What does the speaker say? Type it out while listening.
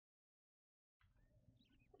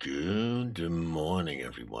Good morning,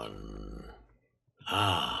 everyone.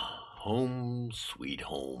 Home sweet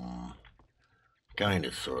home.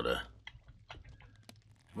 Kinda, sorta.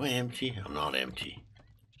 Am I empty? I'm not empty.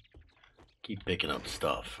 Keep picking up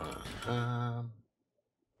stuff, huh?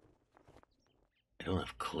 I don't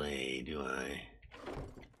have clay, do I?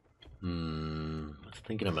 I was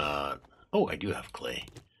thinking about... Oh, I do have clay.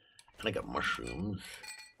 And I got mushrooms.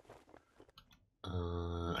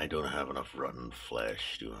 I don't have enough rotten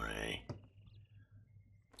flesh, do I?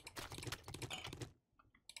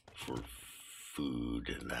 For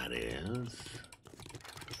food, that is.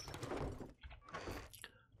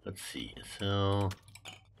 Let's see, so...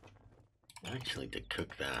 Actually, to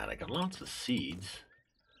cook that, I got lots of seeds.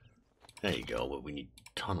 There you go, but we need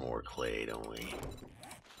a ton more clay, don't we?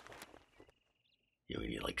 Yeah, we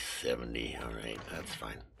need like 70. Alright, that's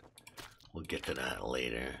fine. We'll get to that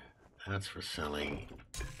later. That's for selling.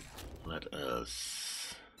 Let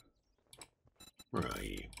us... Where are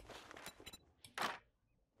you?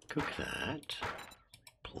 Cook that.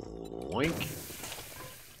 Ploink.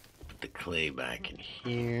 Put the clay back in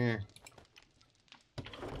here.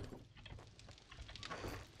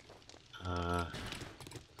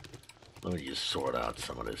 Let me just sort out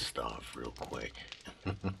some of this stuff real quick.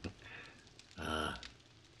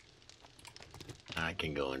 I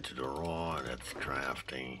can go into the raw, that's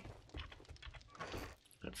crafting.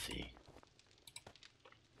 Let's see.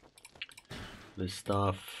 This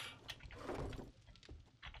stuff.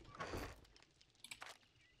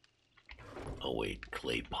 Oh wait,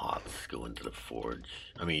 clay pots go into the forge.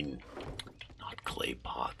 I mean, not clay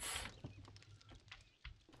pots.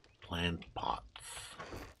 Plant pots.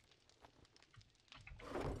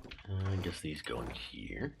 I guess these go in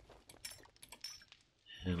here.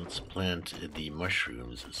 And let's plant the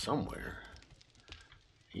mushrooms somewhere.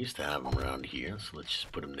 I used to have them around here, so let's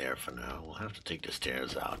just put them there for now. We'll have to take the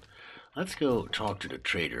stairs out. Let's go talk to the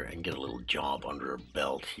trader and get a little job under our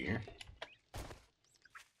belt here.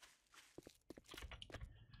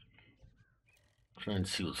 Try and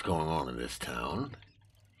see what's going on in this town.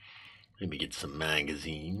 Maybe get some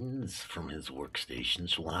magazines from his workstation,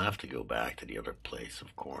 so we'll have to go back to the other place,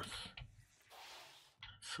 of course.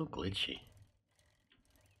 It's so glitchy.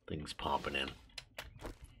 Things popping in.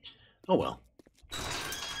 Oh well.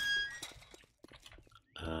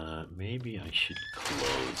 Maybe I should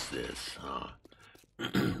close this, huh?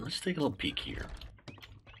 Let's take a little peek here.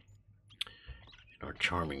 In our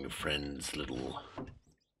charming friend's little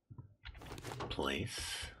place.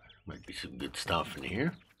 Might be some good stuff in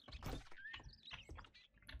here.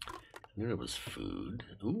 There was food.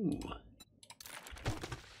 Ooh.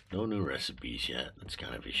 No new recipes yet. That's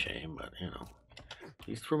kind of a shame, but you know. At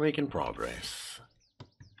least we're making progress.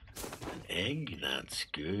 An egg? That's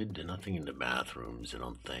good. Nothing in the bathrooms, I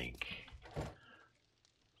don't think.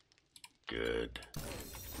 Good.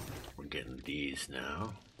 We're getting these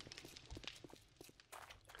now.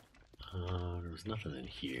 There's nothing in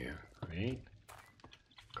here, right?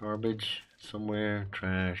 Garbage somewhere.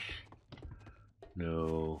 Trash.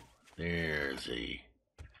 No. There's a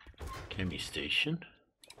chemi station.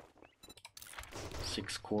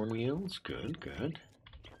 6 cornmeals. Good, good.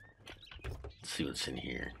 Let's see what's in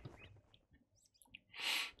here.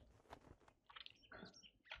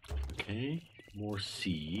 Okay, more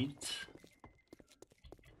seeds.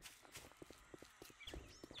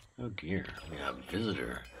 Oh dear, we have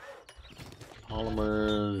visitor.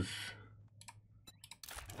 Polymers.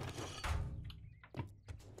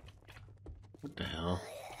 What the hell?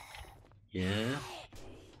 Yeah?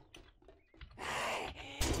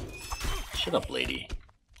 Shut up, lady.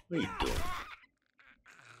 What are you doing?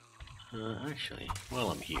 Actually,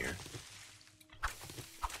 while I'm here,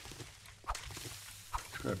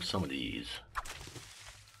 grab some of these.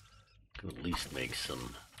 Can at least make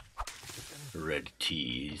some red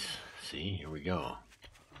teas. See, here we go.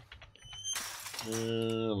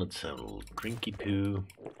 Let's have a little drinky poo.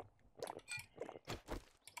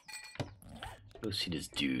 Go see this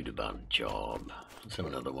dude about a job. Let's have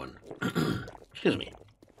another one. Excuse me.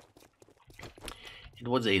 It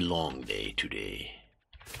was a long day today.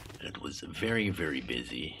 It was very, very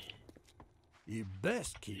busy. You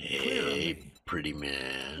best keep clear of Hey, me. pretty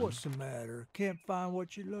man. What's the matter? Can't find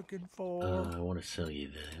what you're looking for? I want to sell you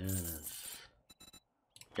this.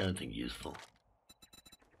 Got anything useful?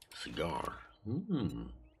 Cigar.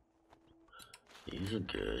 These are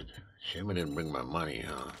good. Shame I didn't bring my money,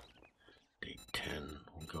 huh? Day 10.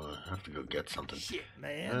 I'm gonna have to go get something. Shit,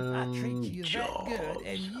 man. I treat you that good,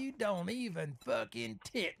 and you don't even fucking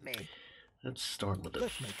tip me. Let's start with the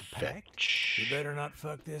Let's make a pact. fetch. You better not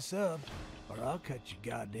fuck this up, or I'll cut your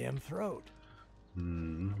goddamn throat.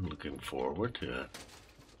 Looking forward to it.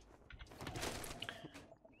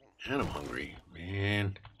 And I'm hungry,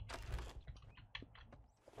 man.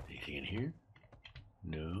 Anything in here?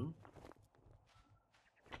 No.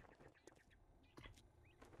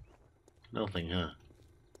 Nothing, huh?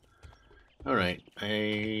 Alright,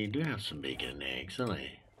 I do have some bacon and eggs, don't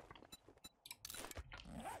I?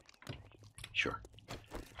 Sure.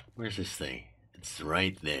 Where's this thing? It's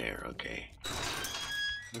right there, okay.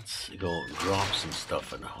 Let's go drop some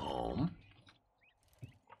stuff at home.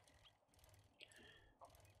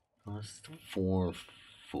 Oh, it's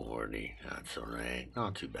 440. That's alright.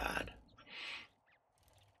 Not too bad.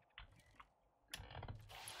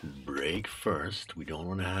 Break first. We don't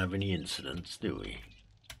want to have any incidents, do we?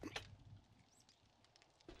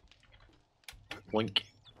 Boink.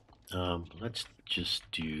 Let's just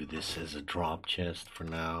do this as a drop chest for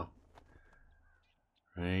now.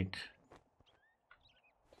 Right?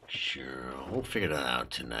 Sure, we'll figure that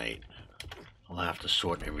out tonight. I'll have to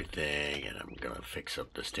sort everything, and I'm gonna fix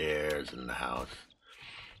up the stairs in the house.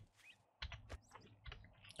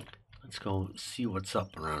 Let's go see what's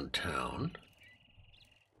up around town.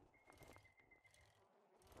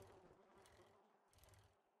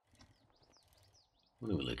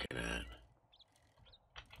 What are we looking at?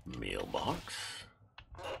 Mailbox.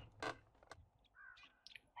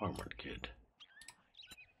 Armored kit.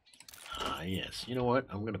 Ah, yes. You know what?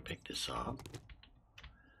 I'm gonna pick this up.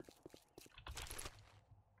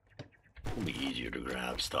 It'll be easier to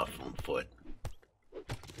grab stuff on foot.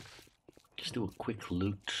 Just do a quick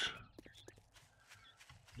loot.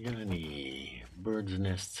 You got any bird's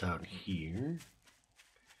nests out here?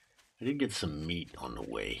 I did get some meat on the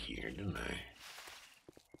way here, didn't I?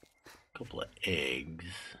 A couple of eggs.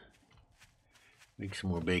 Make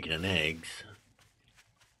some more bacon and eggs.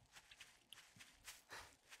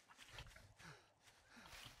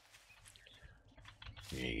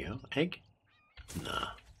 There you go. Egg? Nah.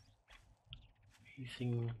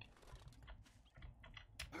 Anything?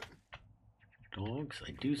 Dogs?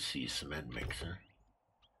 I do see cement mixer.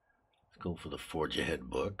 Let's go for the Forge Ahead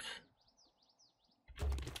books.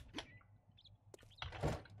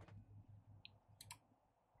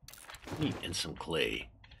 Neat, and some clay.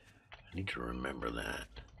 I need to remember that.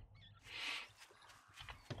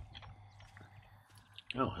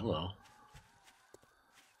 Oh, hello.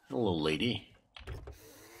 Hello, lady.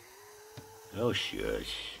 Oh,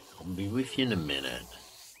 shush. I'll be with you in a minute.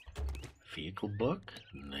 Vehicle book.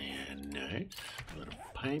 Nice. Little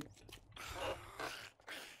pipe.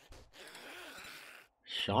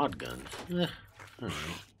 Shotguns. Alright.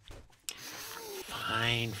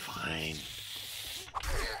 Fine, fine.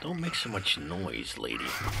 Don't make so much noise, lady.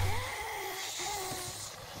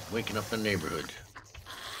 Waking up the neighborhood.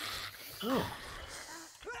 Oh.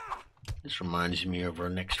 This reminds me of our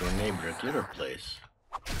next door neighbor at the other place.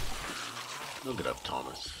 Look it up,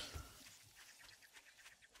 Thomas.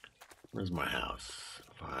 Where's my house?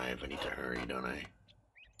 5. I need to hurry, don't I?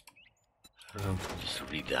 Just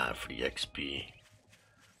read that for the XP.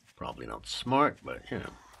 Probably not smart, but you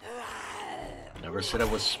know. Never said I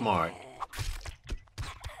was smart.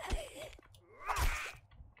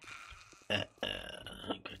 Good.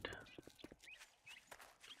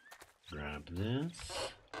 Grab this.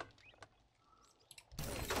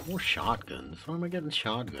 More shotguns. Why am I getting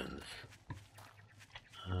shotguns?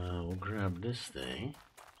 We'll grab this thing.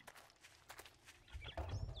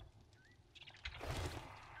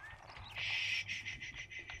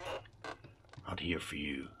 Not here for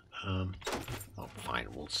you. Oh, fine.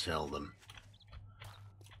 We'll sell them.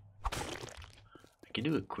 I can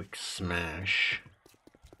do a quick smash.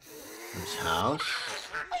 This house.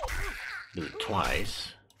 Do it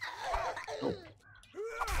twice. Oh.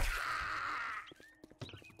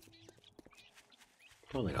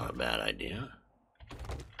 Probably not a bad idea.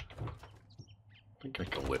 I think I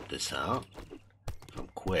can whip this out if I'm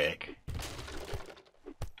quick.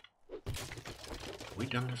 Have we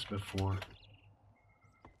done this before?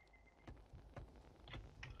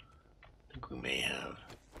 I think we may have.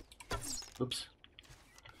 Oops.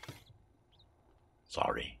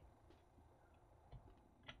 Sorry.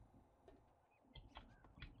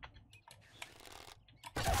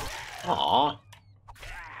 Aww. I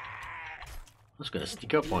was gonna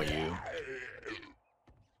sneak up on you.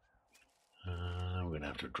 We're gonna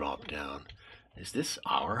have to drop down. Is this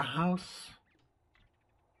our house?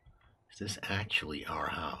 Is this actually our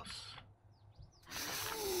house?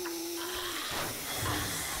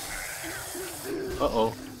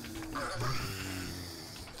 Uh-oh.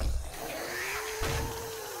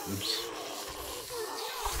 Oops.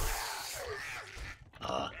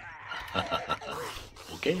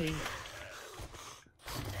 Okay.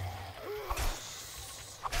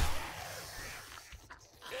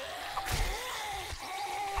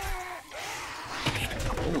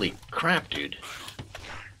 crap, dude.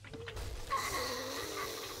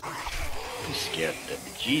 You scared the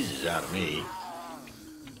Jesus out of me.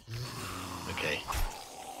 Okay.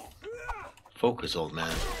 Focus, old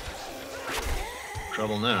man.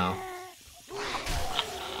 Trouble now.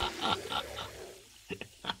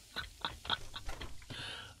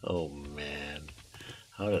 Oh man.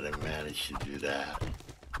 How did I manage to do that?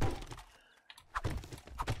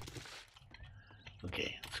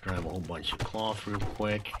 Okay, let's grab a whole bunch of cloth real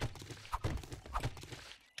quick.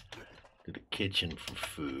 To the kitchen for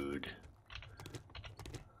food.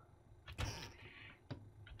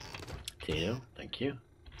 Potato, thank you.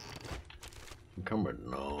 Cucumber,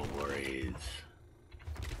 no worries.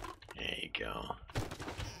 There you go.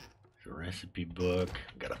 There's a recipe book.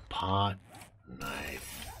 Got a pot.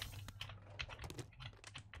 Nice.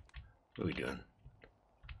 What are we doing?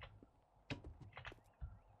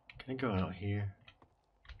 Can I go out here?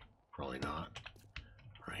 Probably not.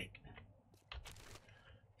 Right.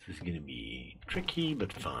 This is gonna be tricky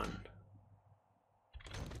but fun.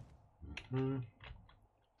 Let's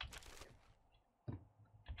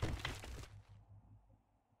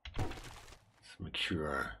make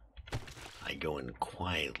sure I go in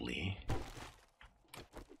quietly.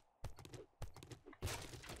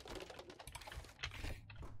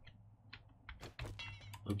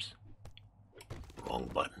 Oops. Wrong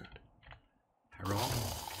button. Wrong.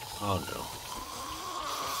 Oh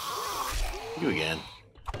no. You again.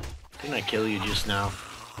 Didn't I kill you just now?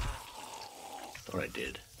 Thought I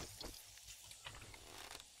did.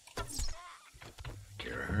 Take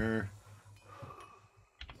care of her.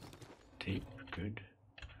 Tape, good.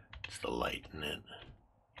 It's the light in it.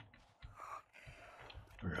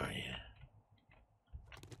 Where are you?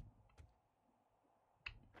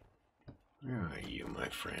 Where are you, my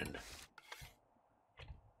friend?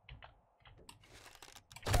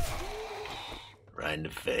 Right in the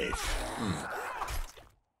face.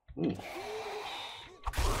 Ooh.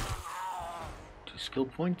 2 skill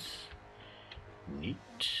points. Neat.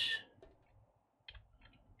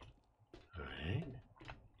 Alright.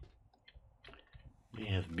 May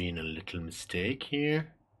have been a little mistake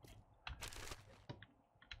here.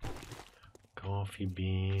 Coffee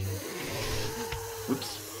bean.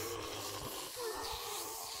 Whoops.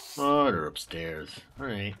 Oh, they're upstairs.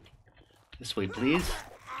 Alright. This way, please.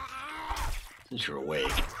 Since you're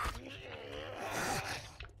awake.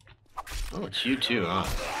 Oh, it's you too, huh?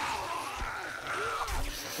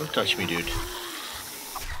 Don't touch me, dude.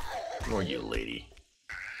 Nor you, lady.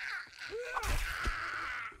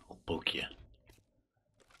 I'll poke you.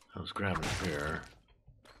 I was grabbing here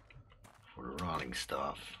for the rotting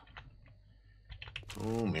stuff.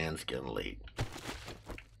 Oh man, it's getting late.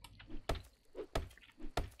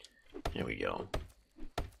 Here we go.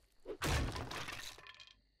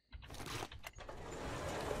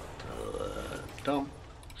 Dump,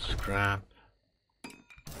 scrap,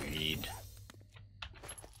 read.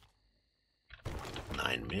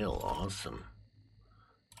 9 mil, awesome.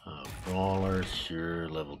 Brawler, sure,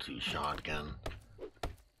 level 2 shotgun.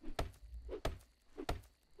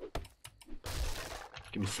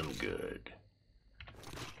 Give me some good.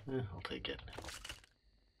 I'll take it.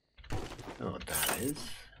 I don't know what that is.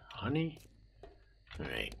 Honey?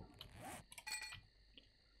 Alright.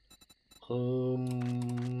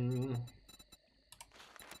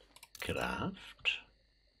 Craft.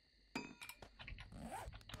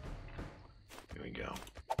 Here we go.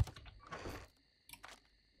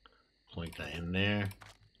 Plug that in there.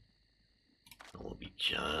 And we'll be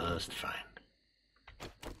just fine.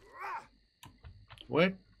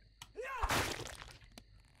 What?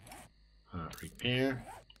 Repair.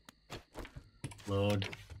 Load.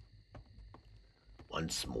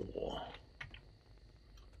 Once more.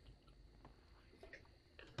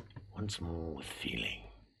 Once more with feeling.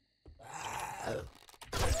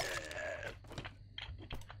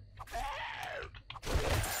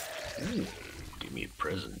 Ooh, give me a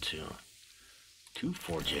present too. 2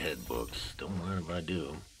 Forge Ahead books. Don't mind if I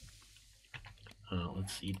do.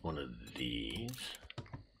 Let's eat one of these.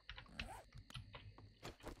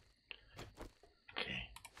 Okay.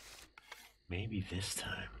 Maybe this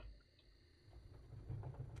time.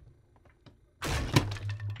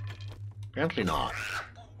 Apparently not.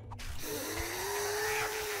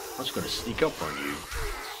 I was going to sneak up on you.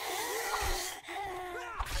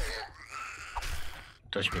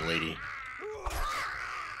 Touch me, lady.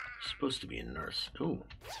 You're supposed to be a nurse. Ooh.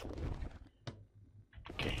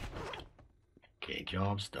 Okay. Okay,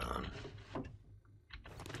 job's done.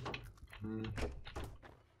 Did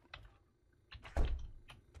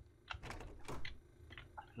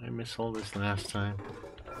I miss all this last time?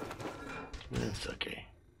 It's okay.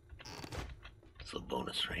 It's a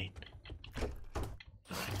bonus, right?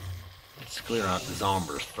 Let's clear out the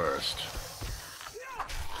zombies first.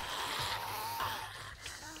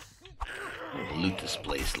 We'll loot this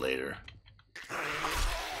place later.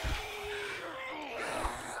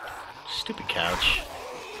 Stupid couch.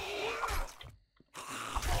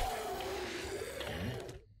 Okay.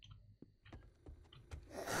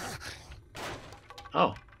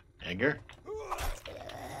 Oh, Edgar.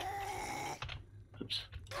 Oops.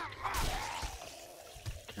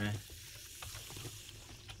 Okay.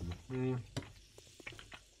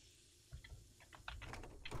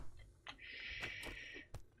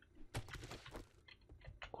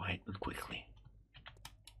 Quiet but quickly.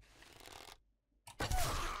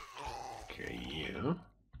 Okay, you.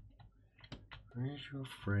 Where's your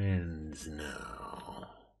friends now?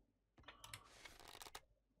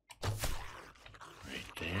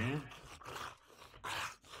 Right there.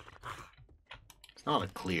 It's not a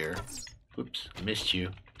clear. Oops, missed you.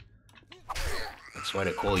 That's why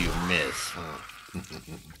they call you Miss. Huh?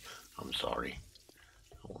 I'm sorry.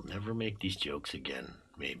 I will never make these jokes again,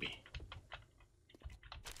 maybe.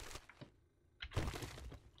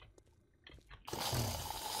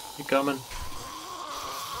 You coming?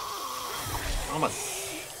 Thomas.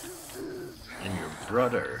 And your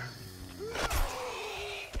brother.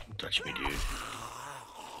 Don't touch me, dude.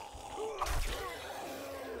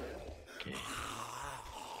 Okay.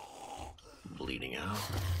 Bleeding out.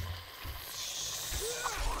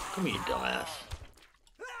 Come here, you dumbass.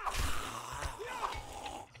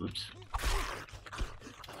 Oops.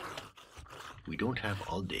 We don't have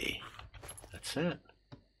all day. That's it.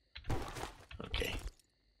 Okay.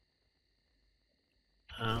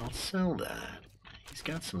 I'll sell that. He's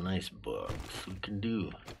got some nice books. We can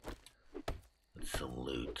do with some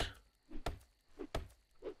loot.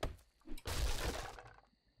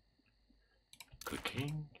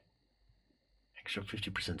 Cooking. Extra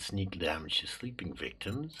 50% sneak damage to sleeping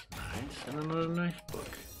victims. Nice. And another knife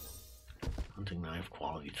book. Hunting knife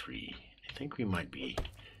quality 3. I think we might be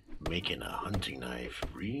making a hunting knife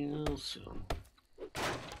real soon.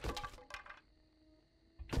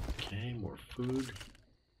 Okay, more food.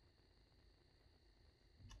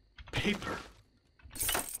 Paper.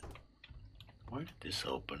 Why did this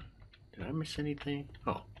open? Did I miss anything?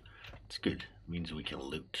 Oh, it's good. It means we can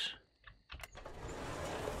loot.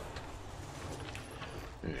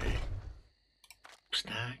 Alright.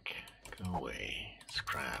 Stack. Go away.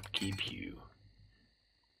 Scrap. Keep you.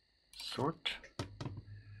 Sort.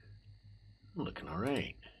 Looking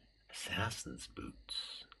alright. Assassin's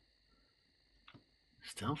boots.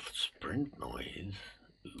 Stealth sprint noise.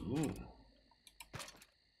 Ooh.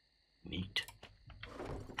 Neat.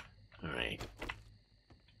 Alright.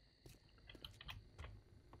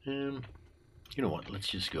 You know what? Let's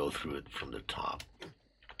just go through it from the top.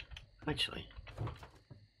 Actually.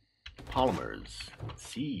 Polymers.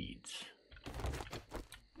 Seeds.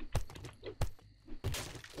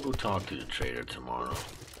 We'll talk to the trader tomorrow.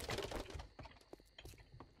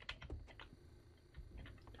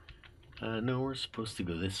 No, we're supposed to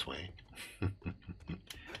go this way.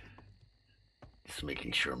 Just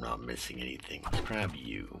making sure I'm not missing anything. Let's grab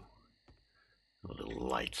you. A little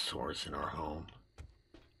light source in our home.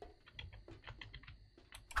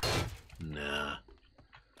 Nah.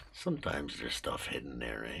 Sometimes there's stuff hidden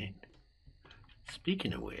there, right?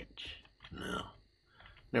 Speaking of which, no.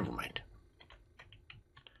 Never mind.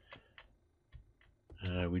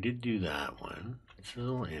 We did do that one. It's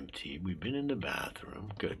all empty. We've been in the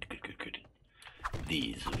bathroom. Good, good, good, good.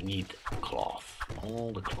 These, we need cloth.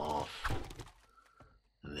 All the cloth.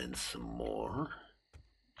 And then some more.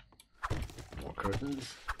 More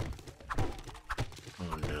curtains.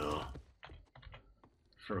 Oh no.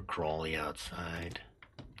 Sort of crawly outside.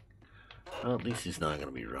 Well, at least he's not going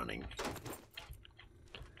to be running.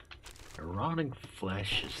 The rotting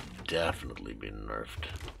flesh has definitely been nerfed.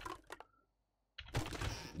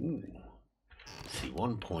 Ooh. See,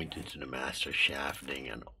 one point into the master shafting,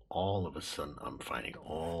 and all of a sudden I'm finding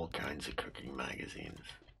all kinds of cooking magazines.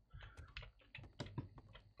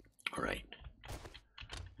 Alright.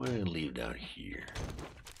 What did I leave down here?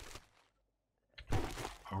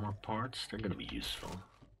 Armor parts, they're going to be useful.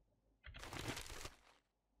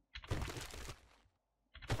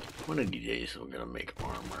 One of these days we're going to make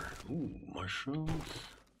armor. Ooh, mushrooms.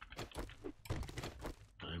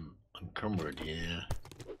 I'm encumbered, yeah.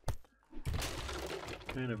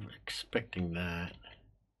 Kind of expecting that.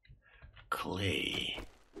 Clay.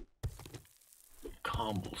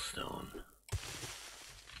 Cobblestone.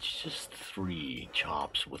 It's just 3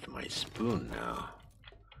 chops with my spoon now.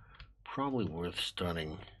 Probably worth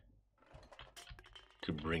starting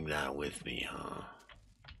to bring that with me, huh?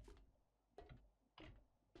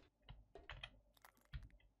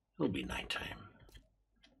 It'll be nighttime.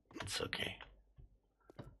 It's okay.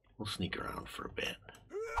 We'll sneak around for a bit.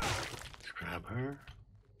 Let's grab her.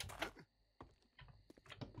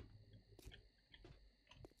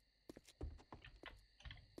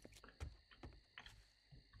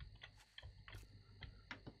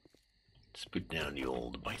 Let's put down the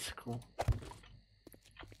old bicycle.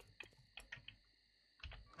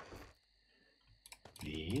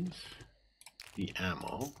 These. The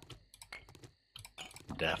ammo.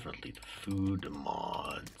 Definitely the food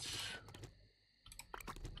mods.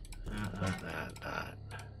 That.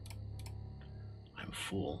 I'm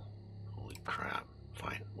full. Holy crap.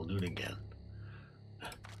 Fine, we'll do it again.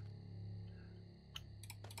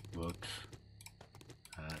 Books.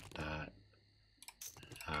 That.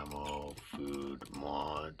 Ammo, food,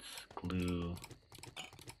 mods, glue,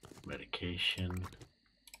 medication.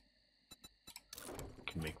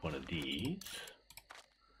 Can make one of these.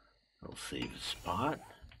 I'll save a spot.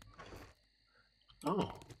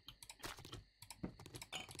 Oh. I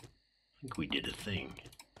think we did a thing.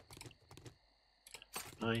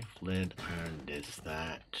 Knife, lead, iron, this,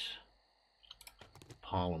 that.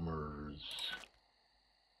 Polymers.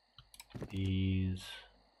 These.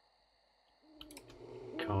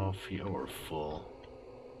 Coffee. Oh, we're full.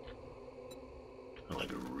 We're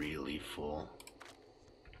like really full.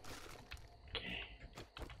 Okay.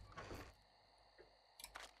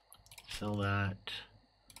 Sell that.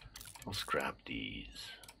 I'll scrap these.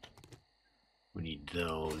 We need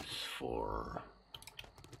those for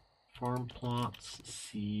farm plots,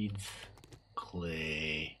 seeds,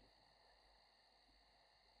 clay.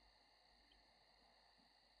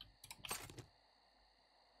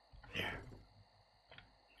 There.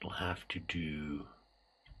 It'll have to do.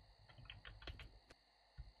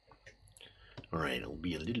 Alright, it'll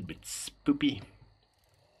be a little bit spoopy.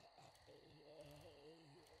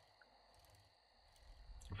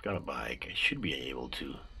 I've got a bike. I should be able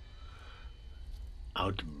to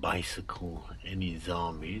out-bicycle any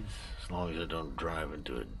zombies as long as I don't drive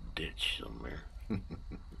into a ditch somewhere.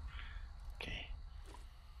 Okay.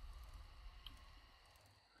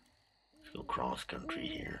 Let's go cross-country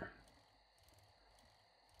here.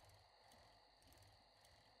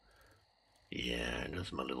 Yeah,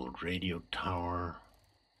 there's my little radio tower.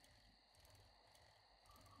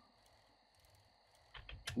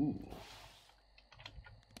 Ooh.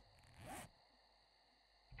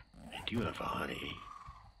 I do have a honey.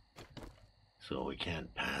 So we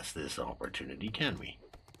can't pass this opportunity, can we?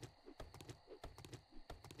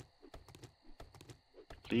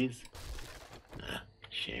 Please? Ah,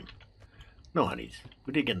 shame. No honeys.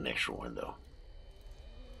 We did get an extra one though.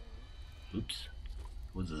 Oops.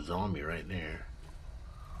 Was a zombie right there.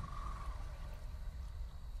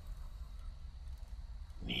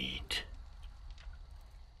 Neat.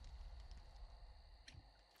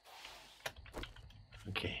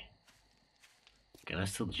 Okay. Can I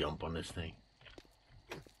still jump on this thing?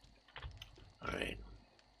 Alright.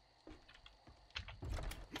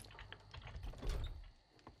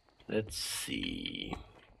 Let's see.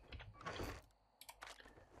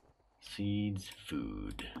 Seeds,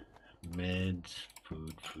 food. Meds,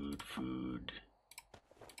 food.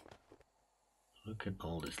 Look at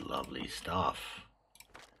all this lovely stuff.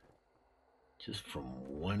 Just from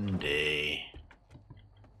one day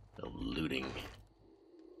of looting.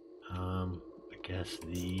 I guess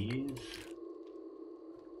these.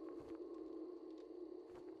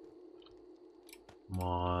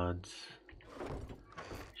 Mods.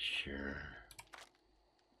 Sure.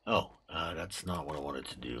 Oh, that's not what I wanted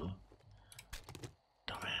to do.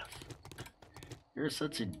 Dumbass. You're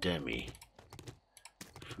such a demi.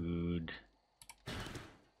 Food.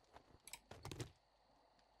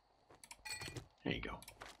 There you go.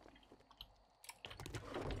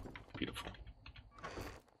 Beautiful.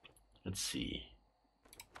 Let's see.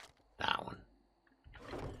 That one.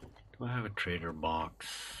 Do I have a trader box?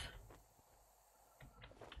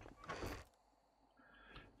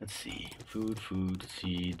 Let's see. Food,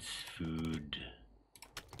 seeds, food.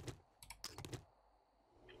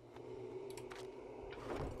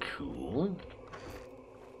 Cool.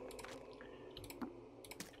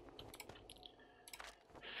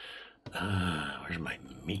 Where's my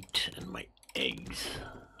meat and my eggs?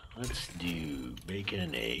 Let's do bacon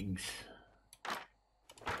and eggs.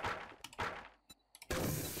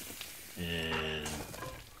 And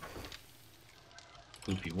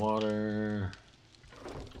poopy water.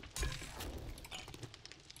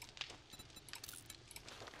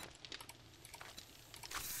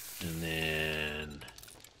 And then,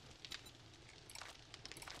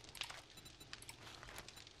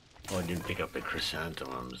 oh, I didn't pick up the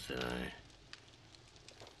chrysanthemums, did I?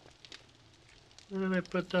 Where did I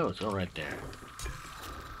put those? Oh, right there.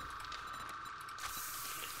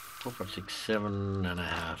 4, 5, 6,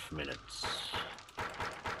 7.5 minutes.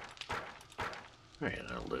 Alright,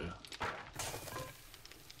 that'll do.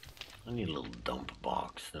 I need a little dump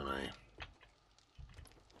box, don't I?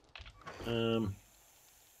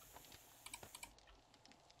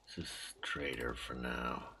 This is trader for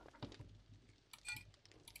now.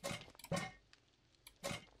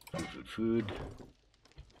 Food.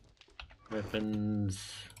 Weapons.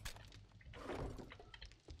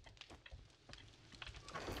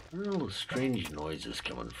 Where are all the strange noises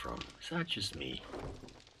coming from? Is that just me?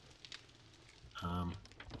 Oh,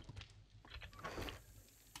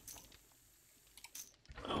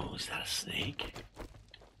 is that a snake?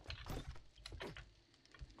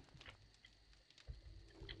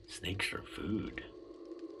 Snakes are food.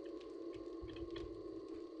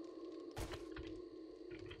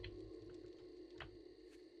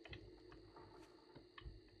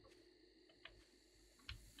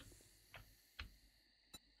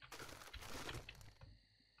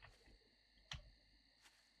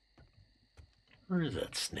 Where is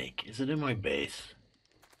that snake? Is it in my base?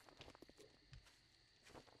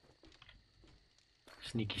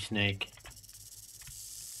 Sneaky snake.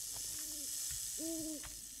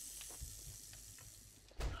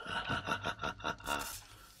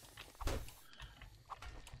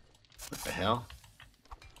 What the hell?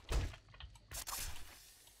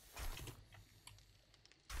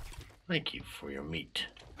 Thank you for your meat.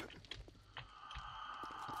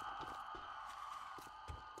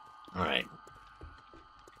 Alright.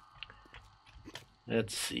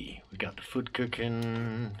 Let's see. We got the food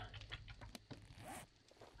cooking.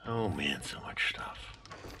 Oh man, so much stuff.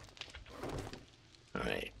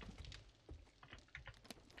 Alright.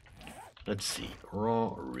 Let's see.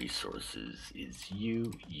 Raw resources is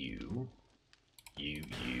you.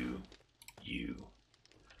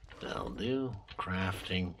 That'll do.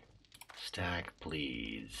 Crafting. Stack,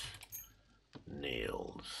 please.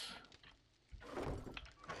 Nails.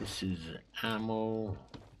 This is ammo.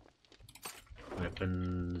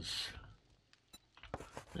 Weapons.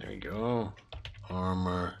 There we go.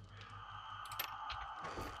 Armor.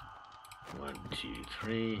 1, 2,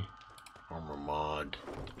 3. Armor mod.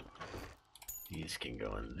 These can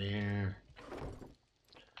go in there.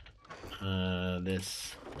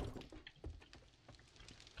 This.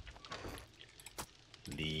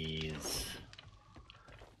 These.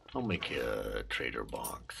 I'll make a trader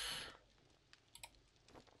box.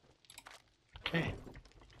 Okay.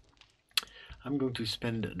 I'm going to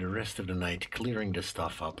spend the rest of the night clearing this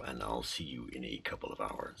stuff up, and I'll see you in a couple of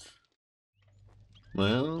hours.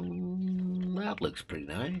 Well, that looks pretty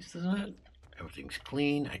nice, doesn't it? Everything's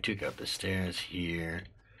clean. I took out the stairs here,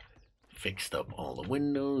 fixed up all the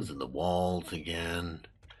windows and the walls again,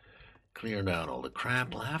 cleared out all the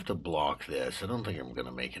crap. I'll have to block this. I don't think I'm going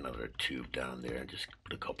to make another tube down there. Just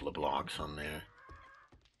put a couple of blocks on there.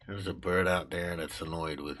 There's a bird out there that's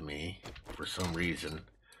annoyed with me for some reason.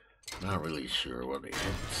 Not really sure what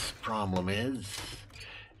its problem is.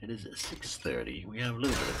 It is 6:30. We have a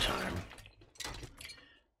little bit of time.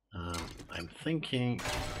 I'm thinking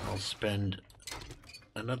I'll spend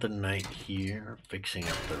another night here fixing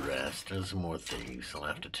up the rest. There's more things. I'll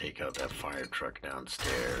have to take out that fire truck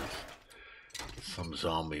downstairs. Some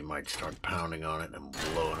zombie might start pounding on it and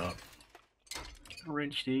blow it up. Can I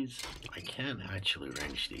wrench these? I can actually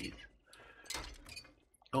wrench these.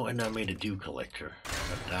 Oh, and I made a dew collector,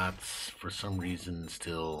 but that's for some reason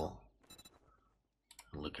still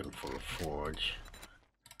looking for a forge.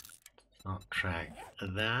 Let's not track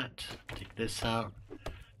that. Take this out.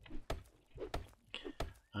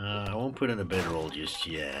 I won't put in a bedroll just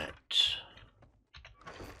yet.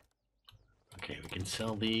 Okay, we can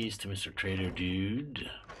sell these to Mr. Trader Dude.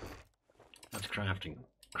 That's crafting.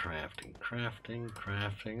 Look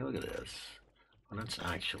at this. Well, that's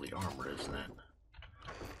actually armor, isn't it?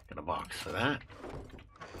 Got a box for that.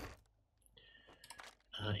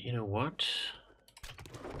 You know what?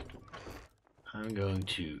 I'm going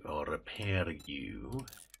to repair you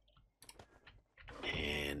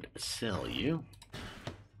and sell you.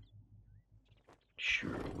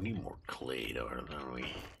 Sure, we need more clay, don't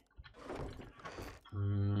we?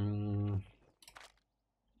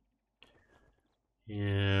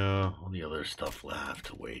 Yeah, all the other stuff will have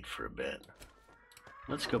to wait for a bit.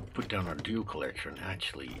 Let's go put down our dew collector and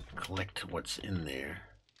actually collect what's in there.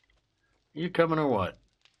 You coming or what?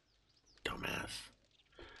 Dumbass.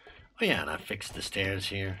 Oh yeah, and I fixed the stairs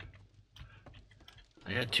here.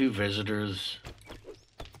 I got 2 visitors.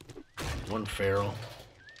 1 feral.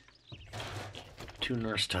 2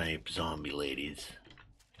 nurse type zombie ladies.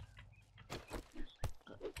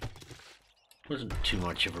 Wasn't too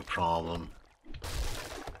much of a problem.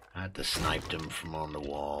 I had to snipe them from on the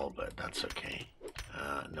wall, but that's okay.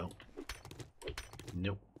 Nope.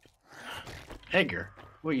 Nope. Edgar,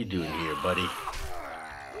 what are you doing here, buddy?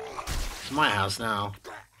 It's my house now.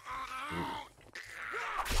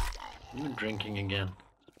 You been drinking again?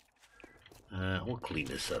 We'll clean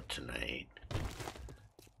this up tonight.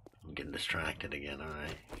 I'm getting distracted again,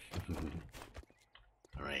 alright?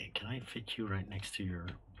 Alright, can I fit you right next to your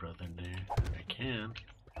brother there? I can.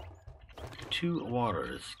 2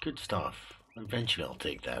 waters, good stuff. Eventually I'll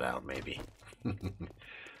take that out, maybe.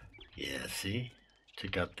 Yeah, see?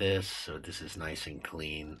 Took out this, so this is nice and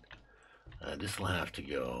clean. This will have to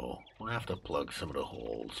go. We'll have to plug some of the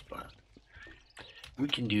holes, but we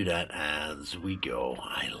can do that as we go.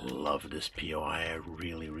 I love this POI, I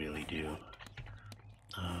really, really do.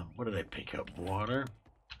 What did I pick up? Water.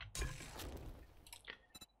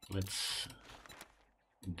 Let's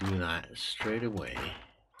do that straight away.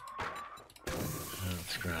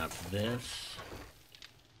 Let's grab this.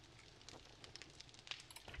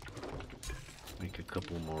 Make a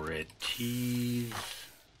couple more red teas.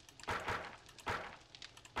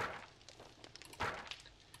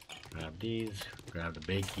 Grab these. Grab the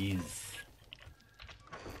bakies.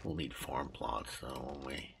 We'll need farm plots though, won't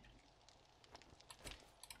we?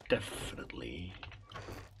 Definitely.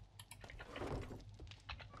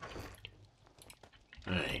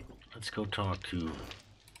 Alright, let's go talk to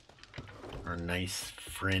our nice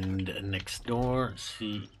friend next door,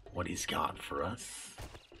 see what he's got for us.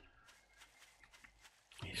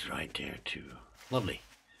 He's right there too. Lovely.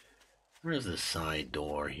 Where's the side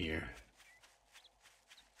door here?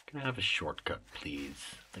 Can I have a shortcut, please?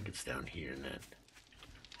 I think it's down here, Ned.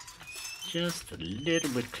 Just a little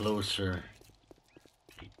bit closer.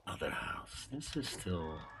 The other house. This is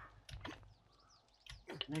still...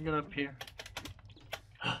 Can I get up here?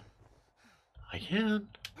 I can.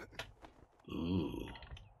 Ooh.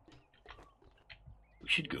 We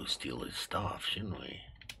should go steal his stuff, shouldn't we?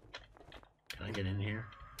 Can I get in here?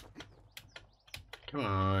 Come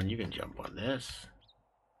on, you can jump on this.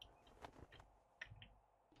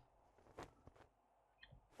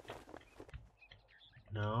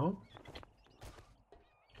 No?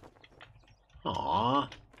 Aww.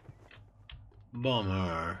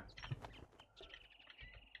 Bummer.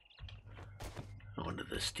 I wanted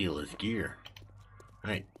to steal his gear.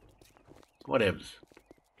 Right. Whatevs.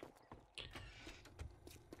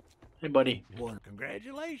 Hey, buddy. Well,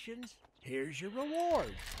 congratulations. Here's your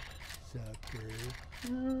reward, sucker.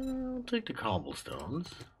 I'll take the cobblestones.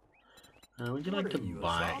 Would you like to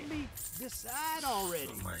buy Decide already.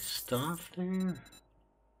 some of my stuff there?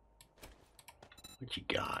 What you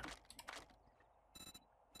got?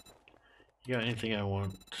 You got anything I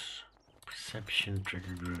want? Perception,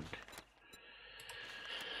 trigger group.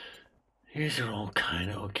 These are all kind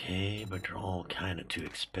of okay, but they're all kind of too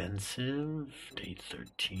expensive. Day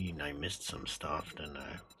 13. I missed some stuff, didn't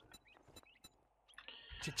I?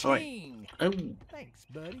 Cha-ching! Oh. Thanks,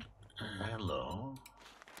 buddy. Hello.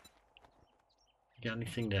 You got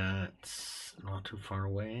anything that's not too far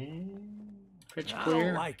away? Fetch I clear?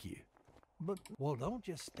 don't like you. But, well, don't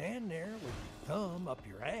just stand there with your thumb up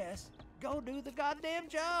your ass. Go do the goddamn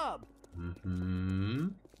job. Mm-hmm.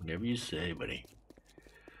 Whatever you say, buddy.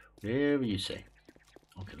 Whatever you say.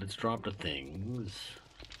 Okay, let's drop the things.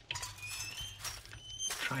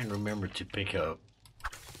 Try and remember to pick up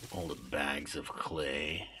all the bags of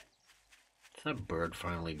clay. Is that bird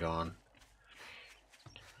finally gone?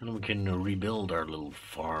 And we can rebuild our little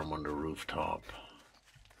farm on the rooftop.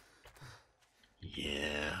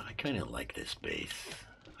 Yeah, I kind of like this base.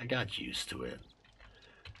 I got used to it.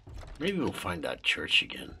 Maybe we'll find that church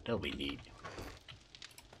again. That'll be neat.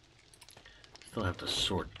 Still have to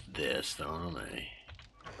sort this, don't I?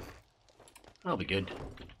 That'll be good.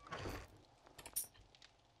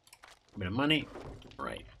 Bit of money.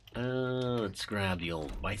 Right. Let's grab the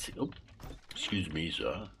old bicycle. Oh, excuse me,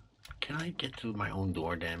 sir. Can I get to my own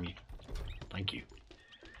door, damn you? Thank you.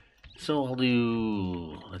 So I'll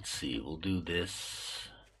do... Let's see. We'll do this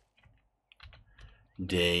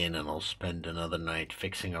day, and then I'll spend another night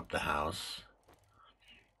fixing up the house.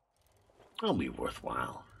 It'll be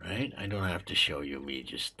worthwhile, right? I don't have to show you me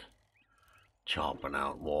just chopping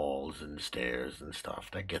out walls and stairs and stuff.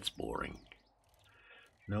 That gets boring.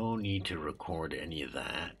 No need to record any of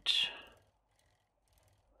that.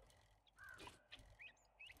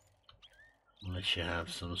 Unless you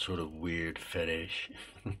have some sort of weird fetish.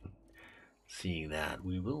 Seeing that,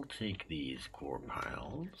 we will take these core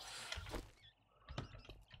piles.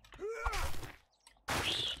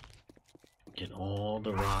 Get all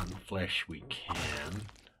the rotten flesh we can.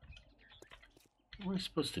 Where am I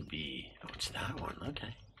supposed to be? Oh, it's that one.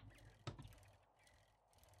 Okay.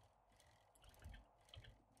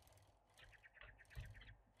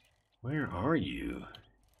 Where are you?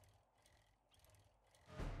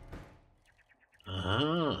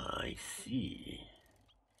 Ah, I see.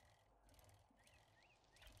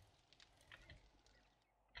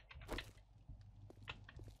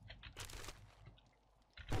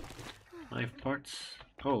 Life parts?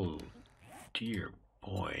 Oh, dear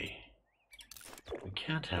boy. We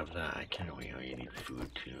can't have that, can we? Oh, you need food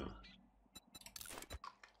too.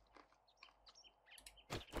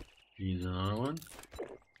 Use another one.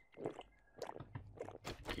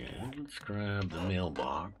 Okay, let's grab the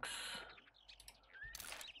mailbox.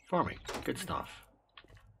 Farming, good stuff.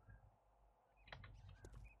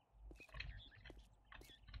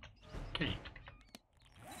 Okay.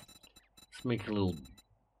 Let's make a little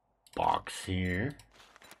box here.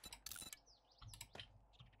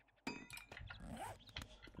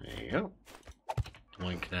 There you go.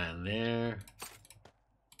 Link that in there.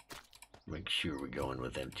 Make sure we go in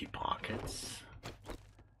with empty pockets.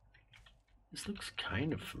 This looks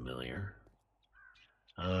kind of familiar.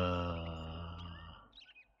 Oh.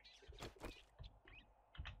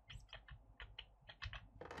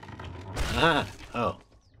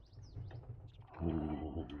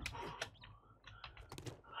 Ooh.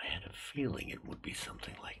 I had a feeling it would be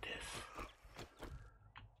something like this.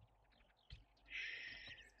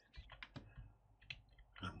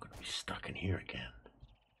 I'm gonna be stuck in here again.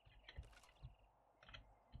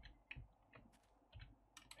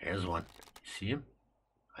 There's one. See him?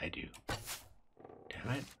 I do.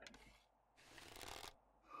 Damn it.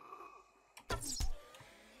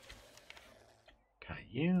 Got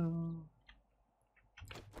you.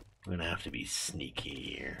 I'm gonna have to be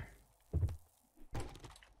sneaky here.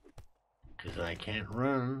 Because I can't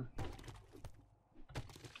run.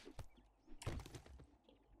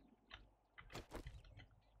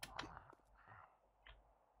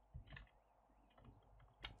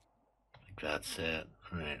 I think that's it.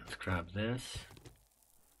 Alright, let's grab this.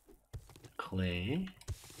 Clay.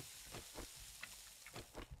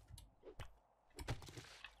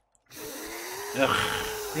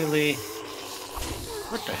 Ugh, really?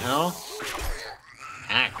 What the hell?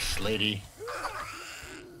 Axe, lady.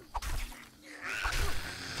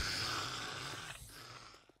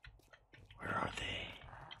 Where are they?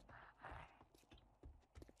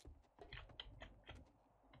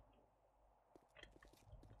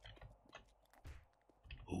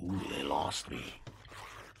 Ooh, they lost me.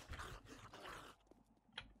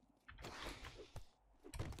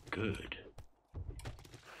 Good.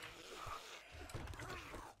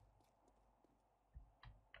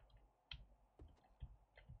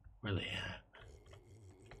 Where are they at?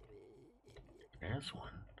 There's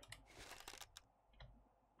one.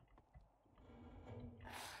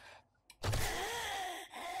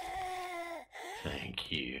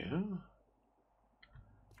 Thank you.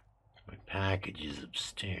 My package is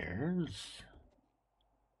upstairs.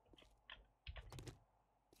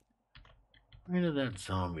 Where did that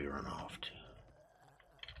zombie run off to?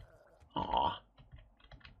 Aw.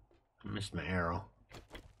 I missed my arrow.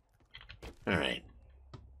 Alright.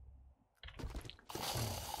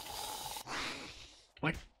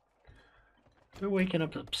 What? We're waking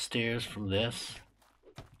up upstairs from this?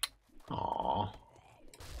 Aw.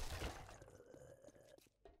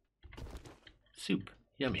 Soup.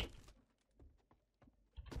 Yummy.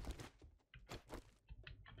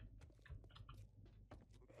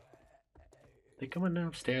 They coming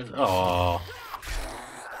downstairs? Oh.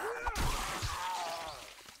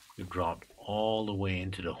 You dropped all the way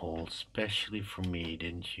into the hole, especially for me,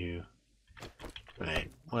 didn't you? Right,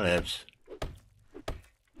 whatevs.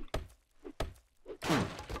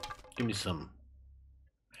 Give me some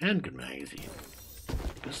handgun magazine.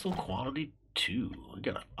 Pistol quality 2. I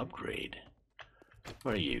gotta upgrade.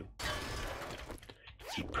 What are you?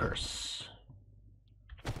 A purse.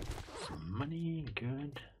 Some money,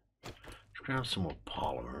 good. Let's grab some more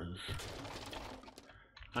polymers.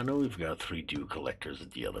 I know we've got 3 dew collectors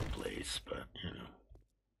at the other place, but, you know.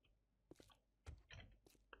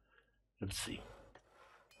 Let's see.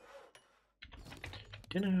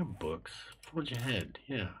 Didn't I have books? Forge ahead,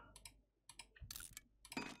 yeah.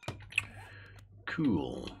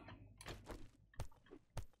 Cool.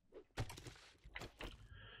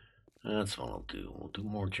 That's what I'll do. We'll do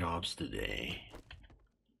more jobs today.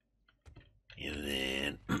 And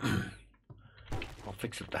then I'll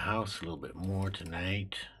fix up the house a little bit more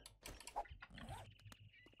tonight.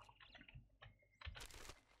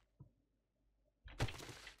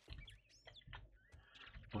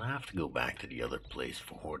 We'll have to go back to the other place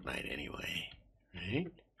for Horde Night anyway,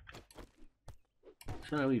 right?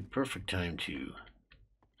 So that'll be perfect time to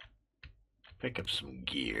pick up some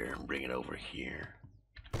gear and bring it over here.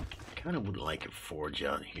 Kind of would like a forge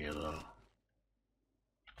out here though.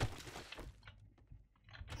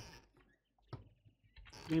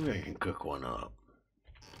 Maybe I can cook one up.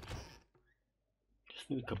 Just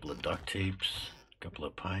need a couple of duct tapes, a couple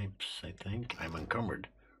of pipes, I think. I'm encumbered,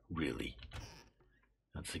 really.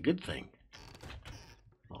 That's a good thing.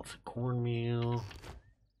 Lots of cornmeal.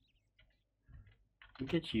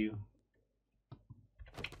 Look at you.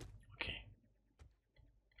 Okay.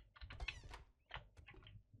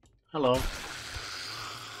 Hello.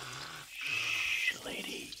 Shh,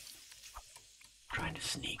 lady. I'm trying to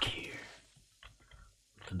sneak here.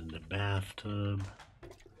 Nothing in the bathtub.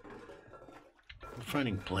 We're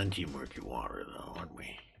finding plenty of murky water though, aren't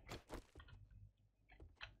we?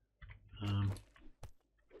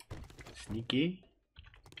 Sneaky.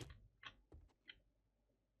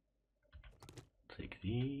 Take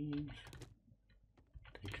these.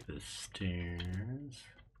 Take the stairs.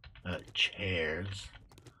 Chairs.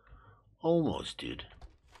 Almost, dude.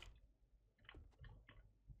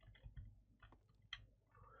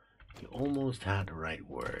 You almost had the right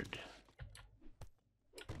word.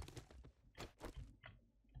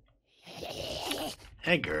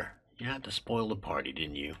 Edgar, you had to spoil the party,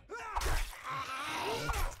 didn't you?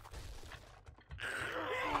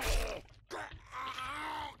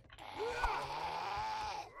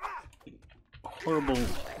 Horrible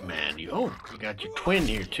man. You got your twin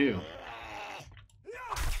here too.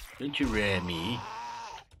 Don't you rat me?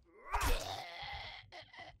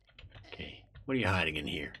 Okay, what are you hiding in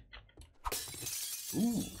here?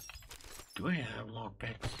 Ooh, do I have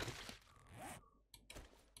lockpicks?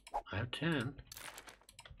 I have 10.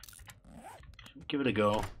 Give it a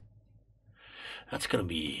go. That's gonna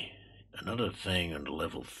be another thing on the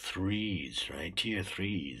level 3s, right? Tier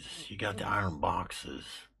 3s. You got the iron boxes.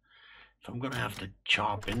 If I'm gonna have to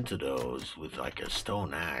chop into those with like a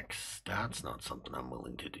stone axe, that's not something I'm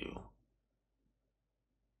willing to do.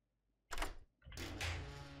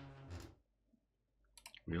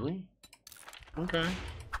 Really? Okay.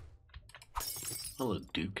 Hello,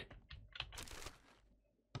 Duke.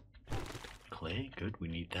 Clay, good, we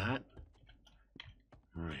need that.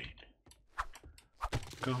 Alright.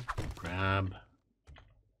 Go, grab.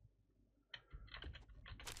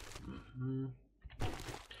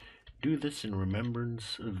 Do this in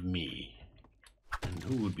remembrance of me. And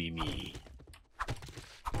who would be me?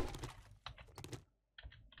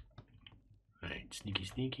 Alright, sneaky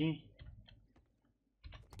sneaky.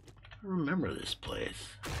 I remember this place.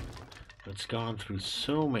 It's gone through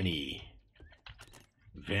so many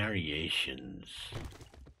variations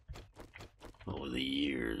over the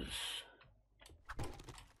years.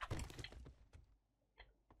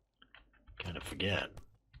 Kind of forget.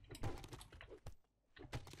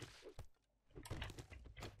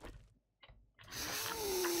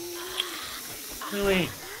 Really?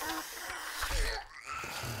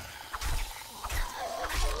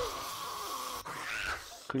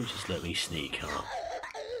 Couldn't just let me sneak, huh?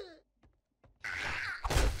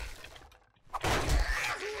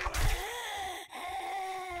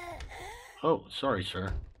 Oh, sorry,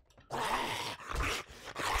 sir.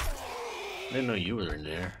 Didn't know you were in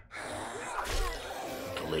there.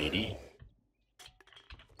 The lady.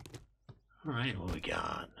 Alright, what we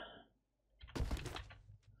got?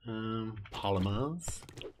 Polymers.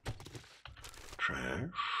 Trash.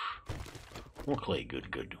 More clay,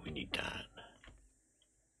 good. We need that.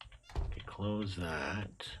 Okay, close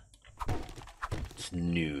that. It's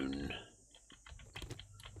noon.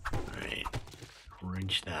 Alright.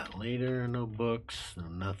 Arrange that later. No books, no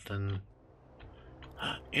nothing.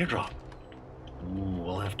 Airdrop. Ooh,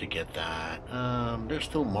 we'll have to get that. They're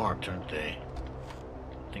still marked, aren't they?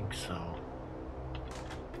 I think so.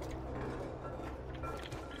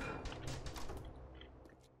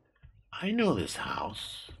 I know this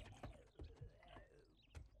house.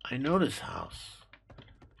 I know this house.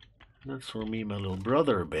 That's where me and my little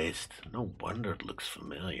brother are based. No wonder it looks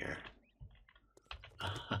familiar.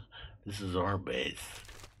 This is our base.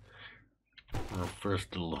 Our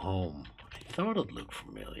first little home. I thought it looked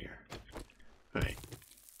familiar. Right.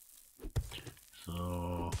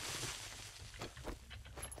 So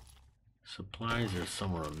supplies are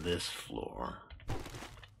somewhere on this floor.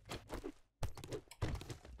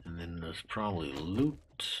 And then there's probably loot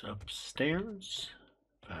upstairs,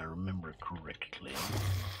 if I remember correctly.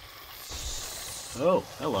 Oh,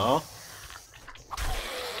 hello.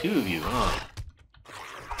 Two of you, huh?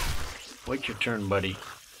 Wait your turn, buddy.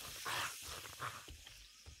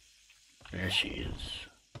 There she is.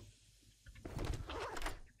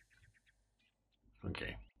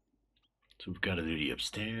 Okay. So we've got to do the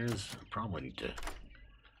upstairs. Probably need to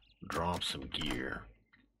drop some gear.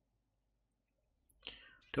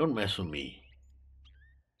 Don't mess with me.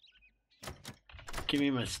 Give me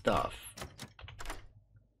my stuff.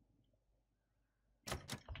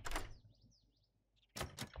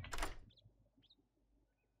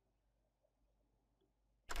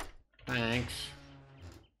 Thanks.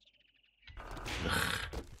 Ugh,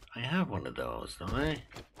 I have one of those, don't I?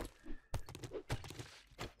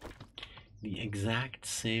 The exact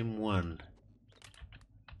same one.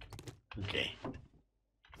 Okay.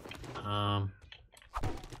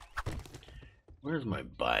 Where's my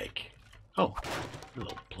bike? Oh, a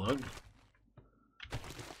little plug.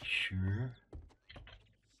 Sure.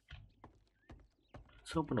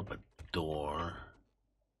 Let's open up a door.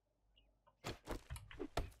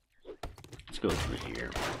 Let's go through here.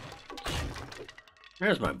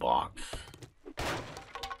 There's my box.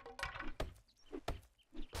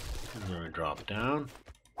 And then I drop down.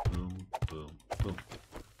 Boom, boom, boom.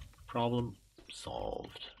 Problem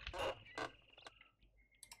solved.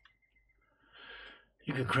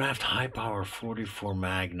 You can craft high power 44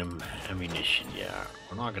 Magnum ammunition. Yeah,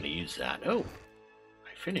 we're not going to use that. Oh,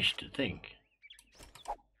 I finished the thing.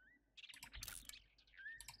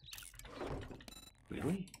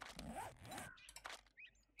 Really?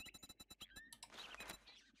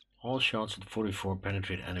 All shots with 44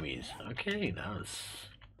 penetrate enemies. Okay, that was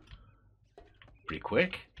pretty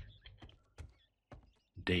quick.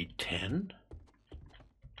 Day 10.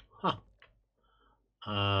 Huh.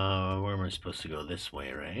 Where am I supposed to go? This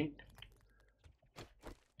way, right?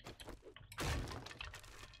 A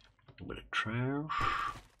little bit of trash.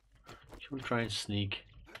 Should we try and sneak?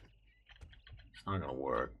 It's not gonna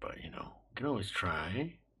work, but you know, we can always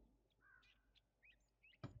try.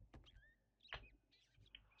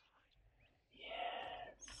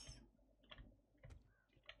 Yes.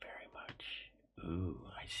 Very much. Ooh,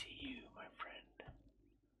 I see you, my friend.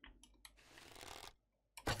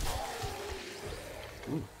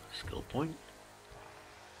 Ooh, skill point.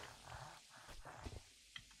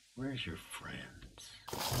 Where's your friends?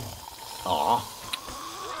 Aw.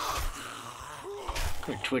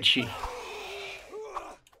 Come here, Twitchy.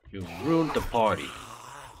 You ruined the party.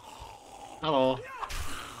 Hello.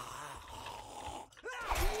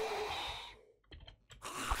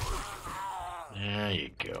 There you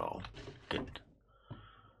go. Good.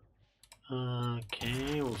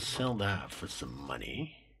 Okay, we'll sell that for some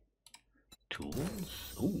money.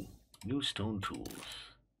 Tools? Ooh, new stone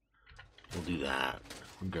tools. We'll do that.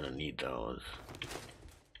 We're gonna need those.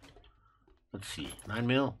 Let's see. 9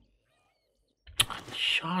 mil.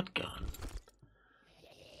 Shotgun.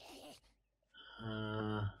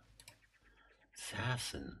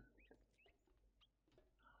 Assassin.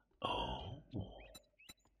 Oh.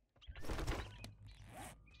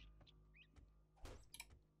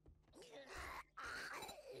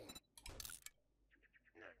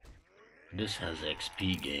 This has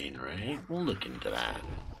XP gain, right? We'll look into that.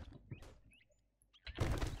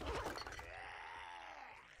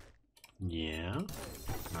 Yeah.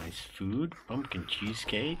 Nice food. Pumpkin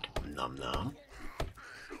cheesecake. Nom nom.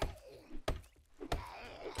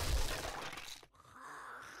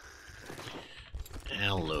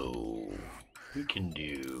 Hello. We can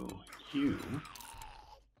do you.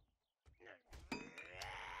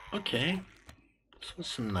 Okay. So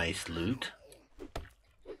some nice loot.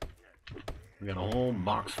 We got a whole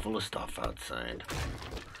box full of stuff outside.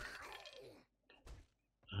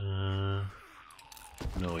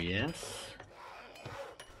 No, yes.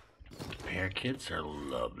 Repair kits are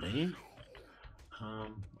lovely.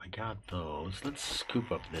 I got those. Let's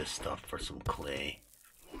scoop up this stuff for some clay.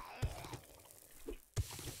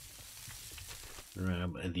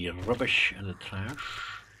 Grab the rubbish and the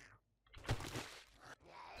trash.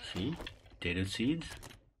 See? Potato seeds.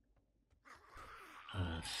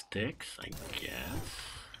 Sticks, I guess.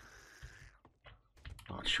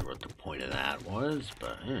 Not sure what the point of that was,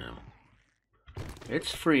 but yeah.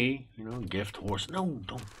 It's free, you know, gift horse. No,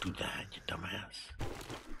 don't do that, you dumbass.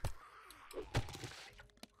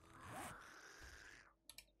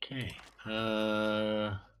 Okay,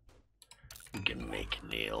 we can make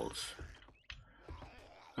nails.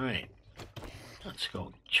 Alright, let's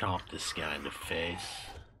go chop this guy in the face.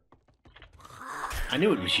 I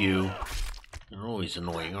knew it was you. You're always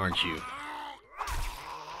annoying, aren't you?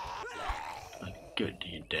 Good,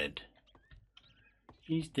 you're dead.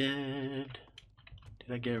 He's dead.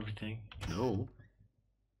 Did I get everything? No.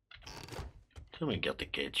 Tell me I got the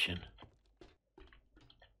kitchen.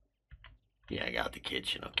 Yeah, I got the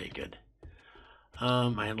kitchen. Okay, good. I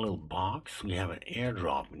had a little box. We have an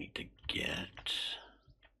airdrop we need to get.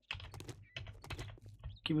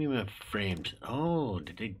 Give me my frames. Oh,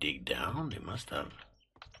 did they dig down? They must have.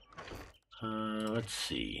 Let's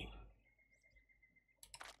see.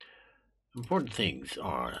 Important things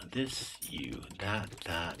are this, you,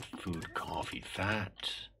 that, food, coffee, fat.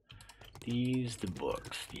 These, the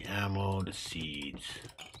books, the ammo, the seeds.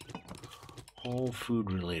 All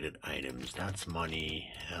food related items. That's money,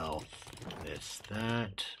 health, this,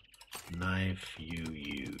 that. Knife,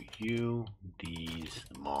 you. These,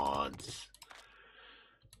 mods.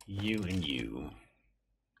 You and you.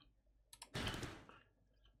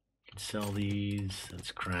 Can sell these.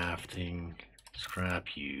 That's crafting.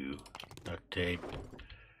 Scrap you. Duct tape.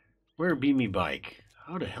 Where be me bike?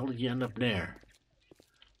 How the hell did you end up there?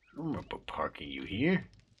 I don't remember parking you here.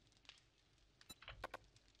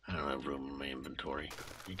 I don't have room in my inventory.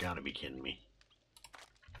 You gotta be kidding me.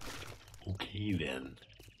 Okay then.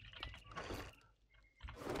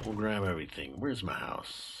 We'll grab everything. Where's my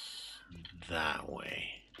house? That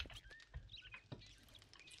way.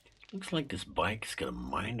 Looks like this bike's got a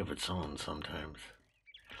mind of its own sometimes.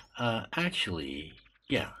 Actually,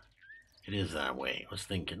 yeah, it is that way. I was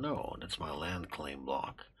thinking, no, that's my land claim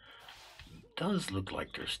block. It does look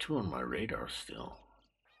like there's two on my radar still.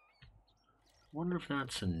 Wonder if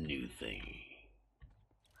that's a new thing.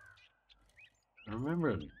 I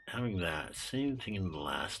remember having that same thing in the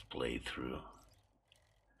last playthrough.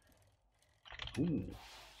 Ooh.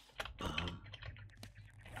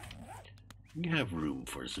 You have room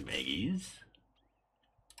for some eggies.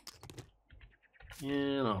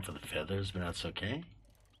 Yeah, not for the feathers, but that's okay.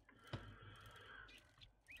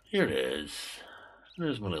 Here it is.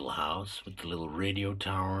 There's my little house with the little radio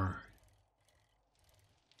tower.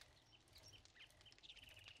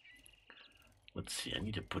 Let's see, I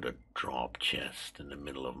need to put a drop chest in the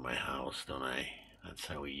middle of my house, don't I? That's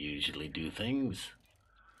how we usually do things.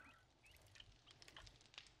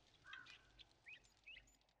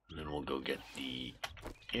 And then we'll go get the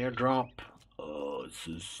airdrop. Oh, it's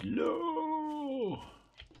so slow.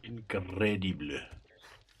 Incredible.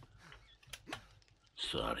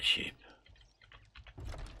 So out of shape.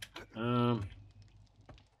 How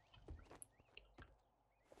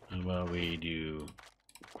about we do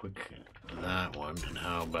quick that one, and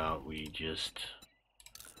how about we just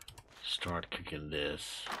start cooking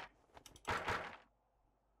this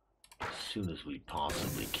as soon as we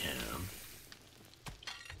possibly can.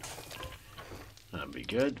 That'd be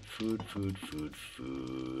good. Food.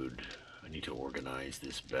 I need to organize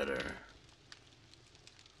this better.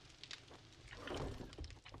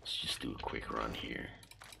 Let's just do a quick run here.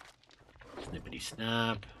 Snippety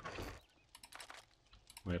snap.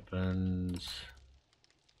 Weapons.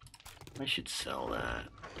 I should sell that.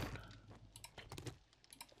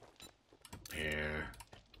 Repair.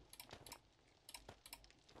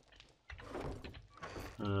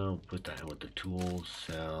 I'll put that with the tools.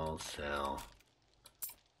 Sell.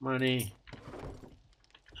 Money.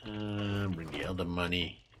 Bring the other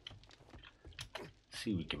money.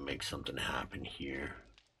 See if we can make something happen here.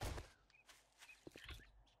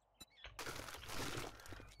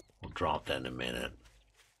 We'll drop that in a minute.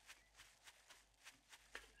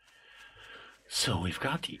 So we've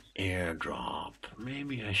got the airdrop.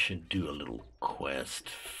 Maybe I should do a little quest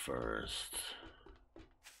first.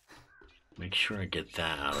 Make sure I get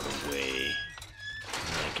that out of the way.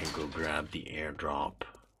 And I can go grab the airdrop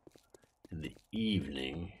in the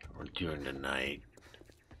evening or during the night.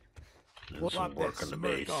 And Well, some work on the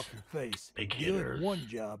base. Off your face. Big Doing hitters. one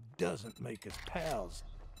job doesn't make us pals.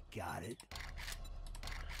 Got it?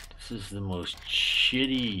 This is the most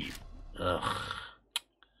shitty. Ugh.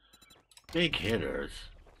 Big hitters.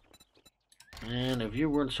 And if you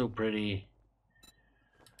weren't so pretty.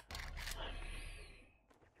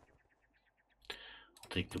 I'll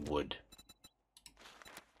take the wood.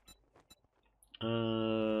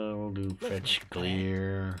 We'll do fetch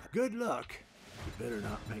clear. Good luck. You better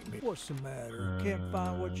not make me. What's the matter? Can't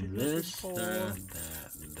find what you're looking This, for. that,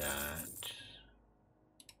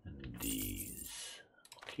 and these.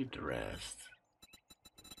 I'll keep the rest.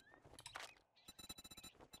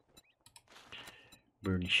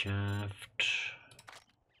 Burn shaft.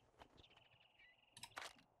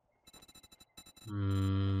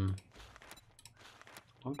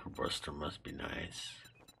 Bunker buster must be nice.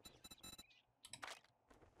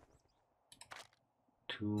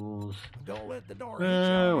 Tools. Don't let the door hit you on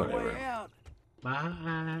your whatever. way out.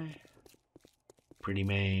 Bye. Pretty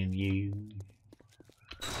man, you.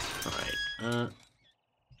 Alright,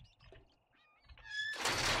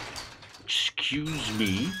 excuse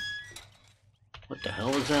me. What the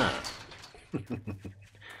hell was that?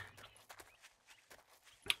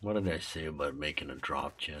 What did I say about making a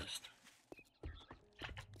drop chest?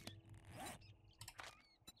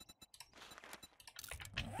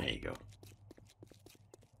 There you go.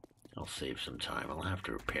 I'll save some time. I'll have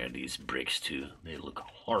to repair these bricks too. They look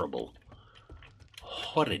horrible.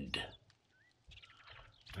 Horrid.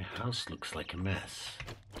 My house looks like a mess.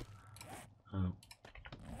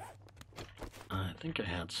 I think I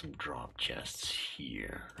had some drop chests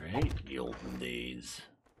here, right? The olden days.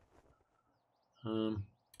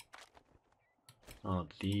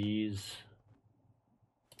 Not these.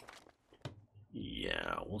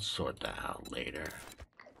 Yeah, we'll sort that out later.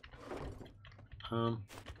 4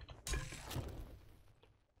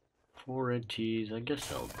 red cheese, I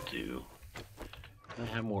guess I'll do. Can I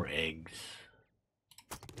have more eggs?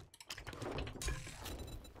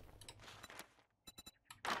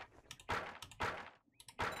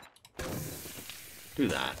 Do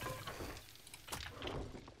that.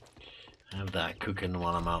 Have that cooking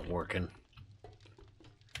while I'm out working.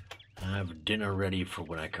 Have dinner ready for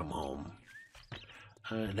when I come home.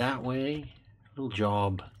 That way, little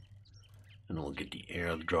job, and I'll get the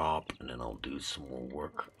airdrop, and then I'll do some more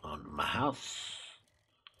work on my house,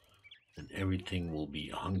 and everything will be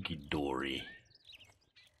hunky-dory.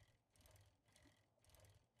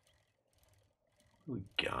 What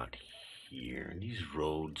we got here? These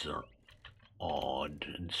roads are odd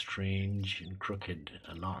and strange and crooked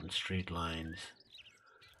and not in straight lines.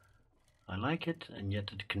 I like it, and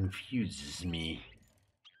yet it confuses me.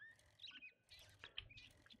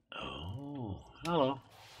 Oh, hello.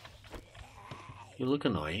 You look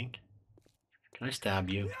annoying. Can I stab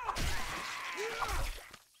you?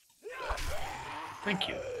 Thank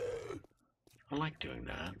you. I like doing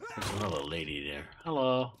that. There's another lady there.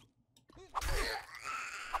 Hello.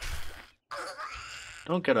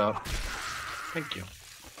 Don't get up. Thank you.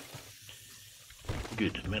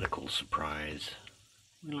 Good medical supplies.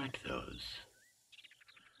 We like those.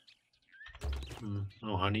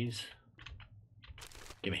 No honeys.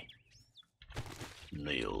 Gimme.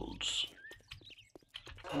 Nails.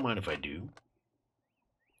 Don't mind if I do.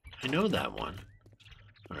 I know that one.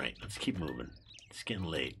 Alright, let's keep moving. It's getting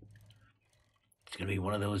late. It's gonna be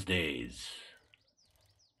one of those days.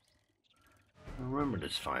 I remember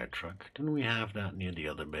this fire truck. Didn't we have that near the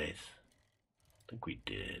other base? I think we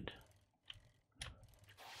did.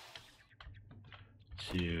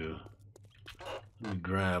 So, let me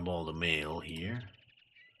grab all the mail here.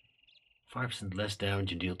 5% less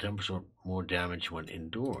damage and deal 10% more damage when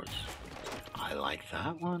indoors. I like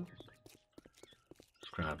that one. Let's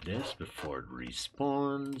grab this before it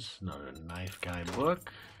respawns. Another knife guy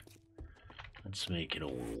book. Let's make an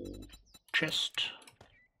old chest.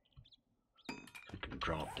 I can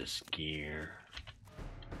drop this gear.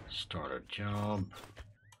 Start a job.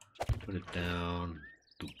 Put it down.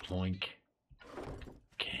 Do ploink.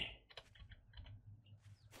 Okay.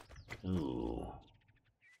 Ooh.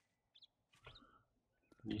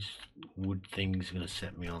 These wood things gonna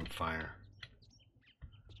set me on fire.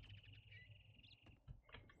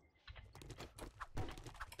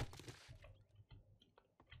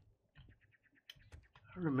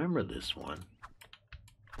 I remember this one.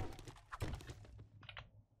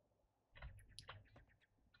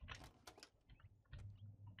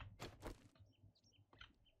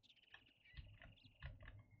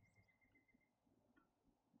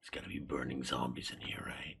 There's gotta be burning zombies in here,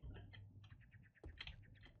 right?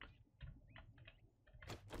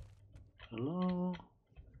 Hello?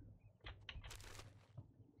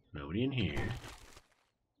 Nobody in here.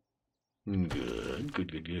 Good,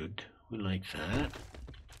 good, good, good. We like that.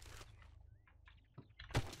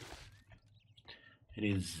 It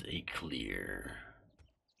is a clear.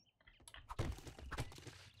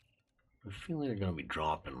 I feel like they're gonna be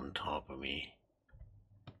dropping on top of me.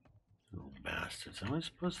 Little bastards. Am I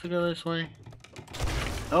supposed to go this way?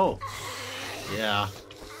 Oh! Yeah.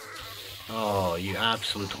 Oh, you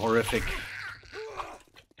absolute horrific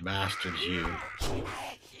bastards, you.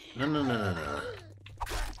 No, no, no, no, no.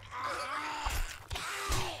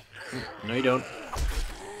 No, you don't.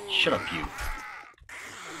 Shut up, you.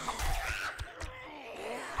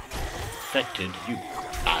 Infected, you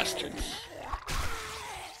bastards.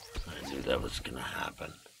 I knew that was gonna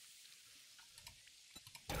happen.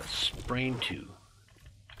 Got a sprain too.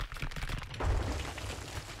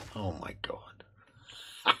 Oh my god.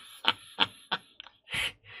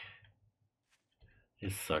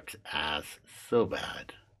 This sucks ass so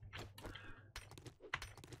bad.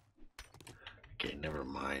 Okay, never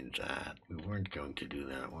mind that. We weren't going to do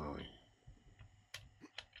that, were we?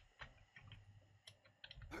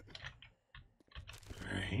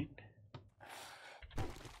 Alright.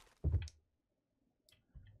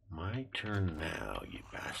 My turn now, you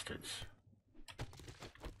bastards.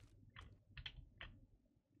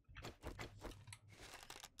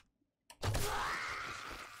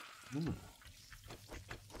 Ooh.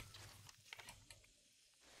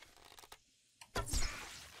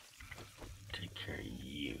 Take care of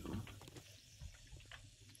you.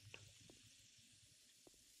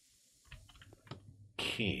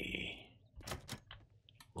 Okay.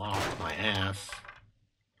 Lost my ass.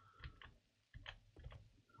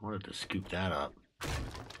 I wanted to scoop that up.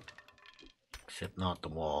 Except not the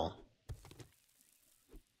wall.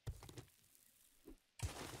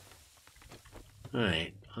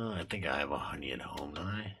 Alright, I think I have a honey at home, don't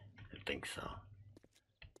I? I think so.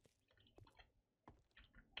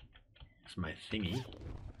 It's my thingy.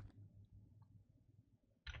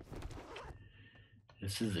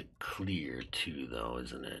 This is a clear too, though,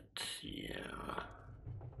 isn't it? Yeah.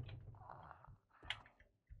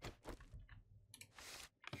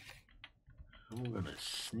 I'm gonna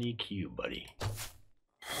sneak you, buddy.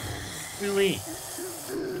 Really?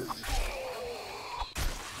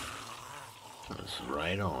 That's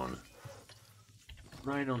right on.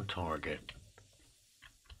 Right on target.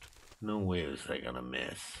 No way was I gonna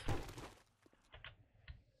miss.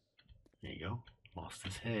 There you go. Lost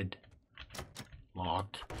his head.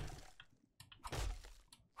 Locked.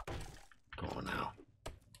 Go on now.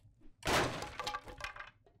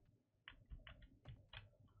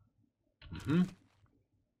 Mm-hmm.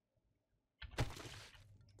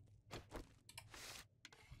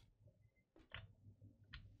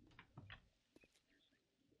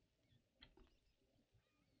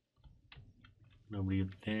 Nobody up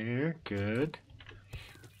there. Good.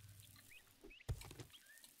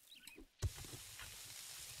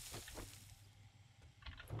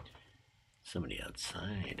 Somebody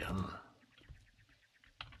outside, huh?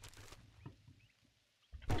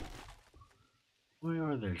 Where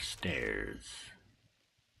are their stairs?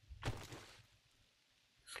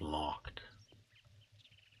 It's locked.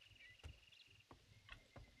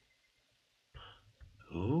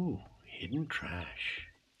 Ooh, hidden trash.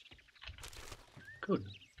 Good.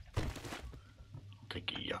 I'll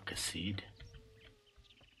take a yucca seed.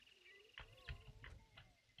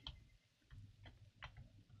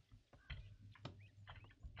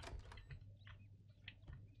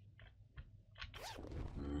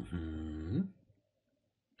 Mm-hmm.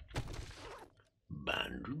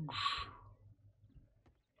 Bandage.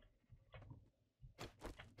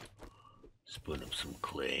 Spoon up some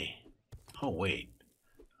clay. Oh wait,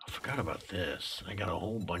 I forgot about this. I got a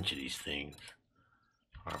whole bunch of these things.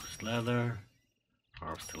 Harvest leather,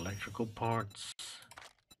 harvest electrical parts,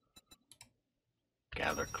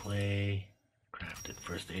 gather clay, crafted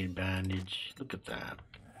first aid bandage. Look at that.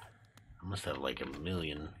 I must have like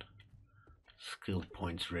 1,000,000 skill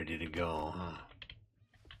points ready to go, huh?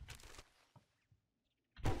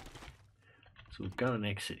 So we've got an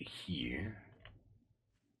exit here.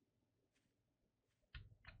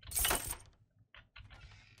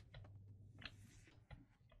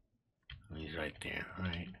 Oh, he's right there,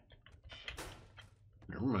 alright.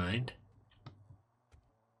 Never mind.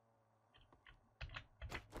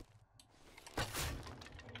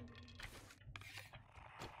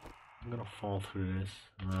 I'm gonna fall through this.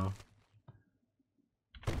 No.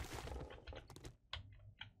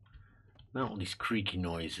 Now all these creaky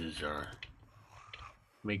noises are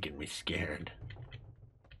making me scared.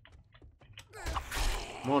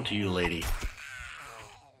 I'm on to you, lady.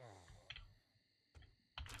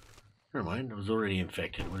 Never mind, I was already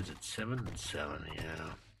infected. What is it, 7? 7,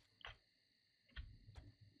 yeah.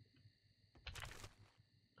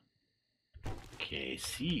 Okay,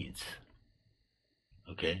 seeds.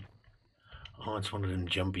 Okay. Oh, it's one of them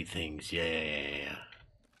jumpy things. Yeah.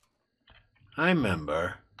 I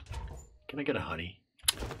remember. Can I get a honey?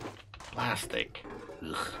 Plastic.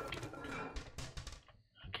 Ugh.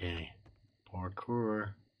 Okay.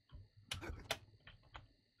 Parkour. I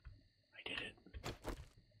did it.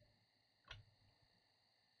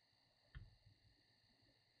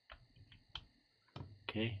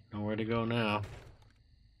 Okay, nowhere to go now.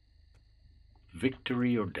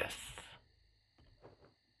 Victory or death?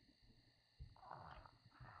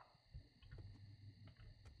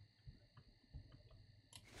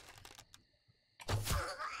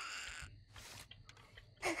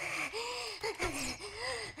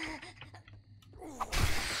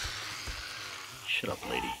 Shut up,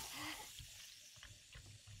 lady.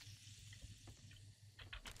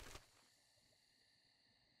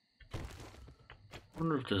 I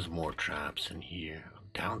wonder if there's more traps in here.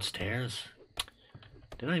 Downstairs?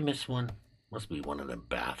 Did I miss one? Must be one in the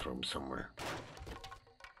bathroom somewhere.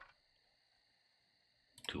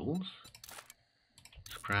 Tools?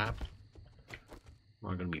 Scrap? I'm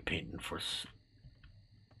not gonna be painting for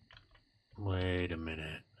Wait a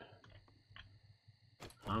minute.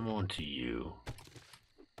 I'm on to you.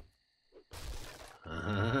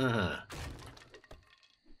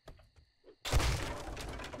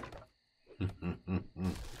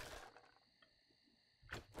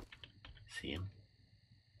 see him.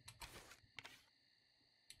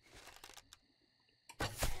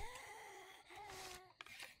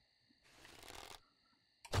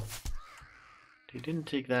 They didn't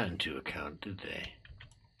take that into account, did they?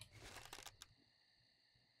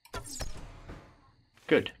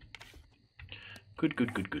 Good. Good,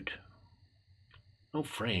 good, good, good. No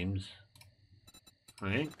frames.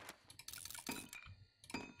 Alright.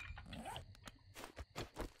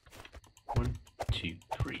 1, 2,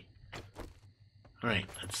 3. Alright,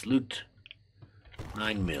 let's loot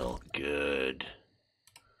 9 mil. Good.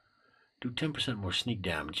 Do 10% more sneak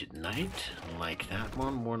damage at night. Like that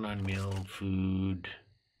one. More 9 mil. Food.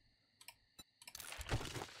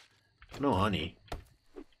 No honey.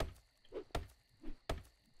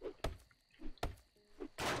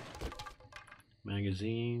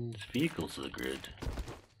 Magazines. Vehicles look good.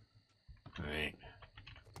 Alright.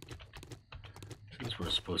 Since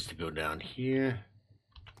we're supposed to go down here.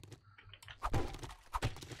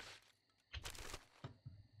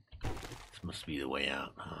 This must be the way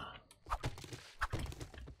out, huh?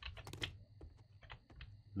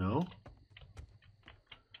 No?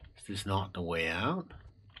 Is this not the way out?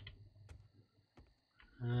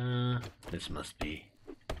 This must be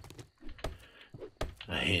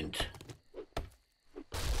a hint.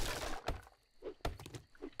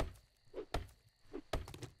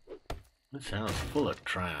 This house is full of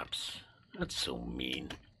traps. That's so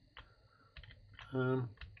mean.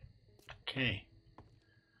 Okay.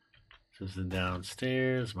 This is the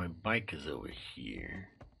downstairs. My bike is over here.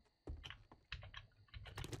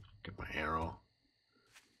 Get my arrow.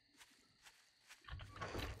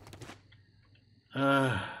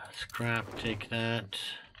 Scrap, take that.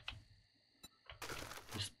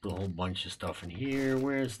 Just a whole bunch of stuff in here.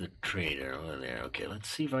 Where's the trader? Over there. Okay, let's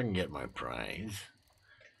see if I can get my prize.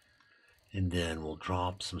 And then we'll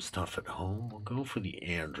drop some stuff at home. We'll go for the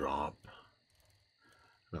airdrop.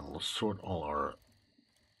 Then we'll sort all our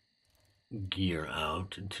gear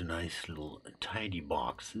out into nice little tidy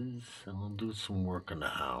boxes. And we'll do some work on the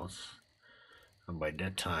house. And by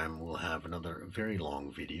that time, we'll have another very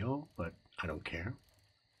long video, but I don't care.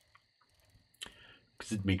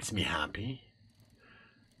 Because it makes me happy.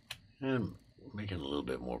 And making a little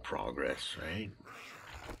bit more progress, right?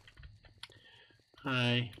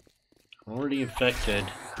 Hi. I'm already infected.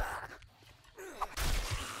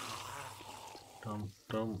 Don't.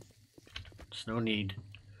 There's no need.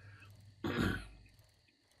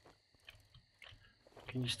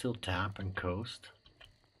 Can you still tap and coast?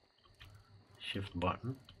 Shift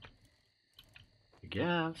button. I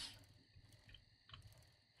guess.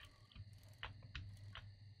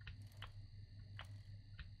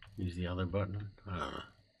 Use the other button. I don't know.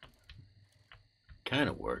 Kind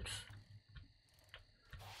of works.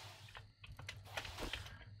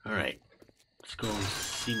 Alright. Let's go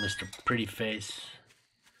see Mr. Pretty Face.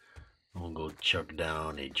 We'll go chuck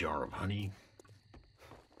down a jar of honey.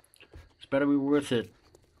 It's better be worth it.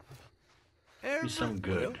 Do some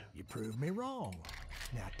good. Well, you proved me wrong.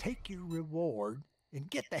 Now take your reward and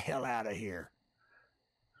get the hell out of here.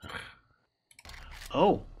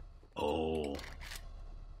 Oh. Oh.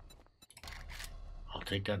 I'll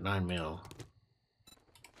take that 9 mil.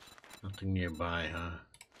 Nothing nearby, huh?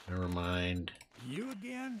 Never mind. You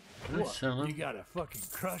again? Can I sell him? You got a fucking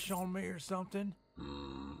crush on me or something?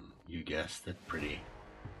 You guessed it. Pretty.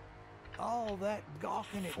 All that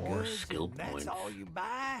gawking at 4 goods, skill and that's points. all you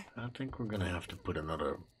buy? I think we're gonna have to put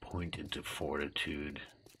another point into fortitude.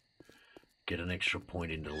 Get an extra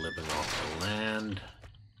point into living off the land.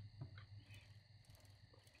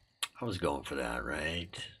 I was going for that,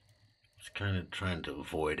 right? I was kind of trying to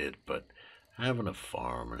avoid it, but having a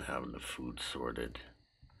farm and having the food sorted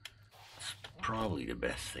is probably the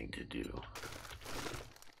best thing to do.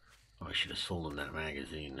 Oh, I should have sold him that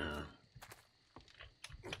magazine.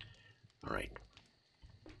 Alright.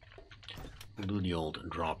 We'll do the old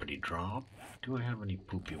droppity drop. Do I have any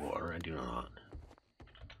poopy water? I do not.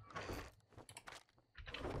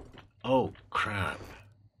 Oh, crap.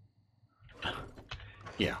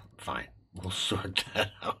 Yeah, fine. We'll sort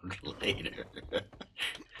that out later.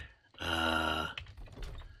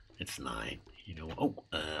 It's 9. You know, oh,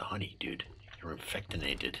 honey, dude. You're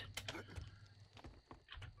infectinated.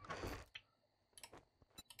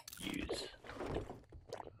 Use.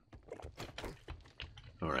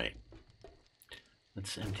 Alright.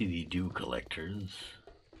 Let's empty the dew collectors.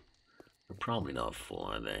 They're probably not full,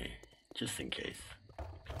 are they? Just in case.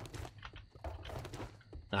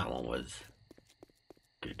 That one was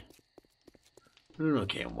good.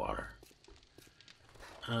 Okay, water.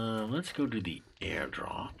 Let's go to the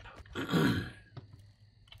airdrop.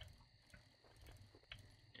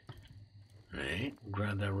 Right,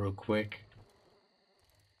 grab that real quick.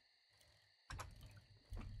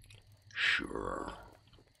 sure.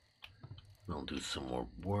 I'll do some more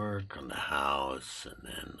work on the house, and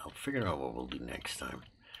then I'll figure out what we'll do next time.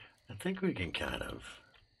 I think we can kind of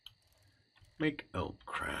make... Oh,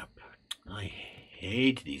 crap. I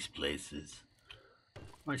hate these places.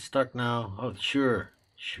 Am I stuck now? Oh, sure.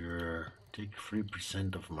 Sure. Take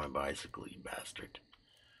 3% of my bicycle, you bastard.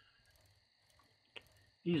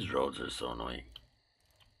 These roads are so annoying.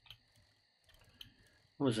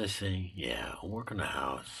 What was I saying? Yeah, I'll work on the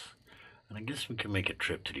house. And I guess we can make a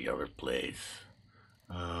trip to the other place.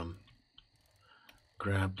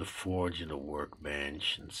 Grab the forge and the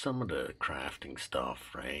workbench and some of the crafting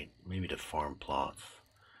stuff, right? Maybe the farm plots.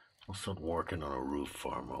 I'll start working on a roof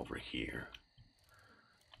farm over here.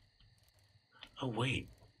 Oh wait,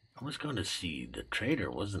 I was going to see the trader,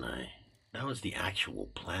 wasn't I? That was the actual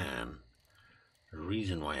plan. The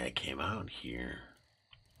reason why I came out here.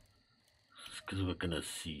 Because we're gonna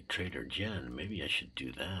see Trader Jen. Maybe I should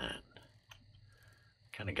do that.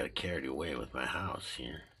 Kinda got carried away with my house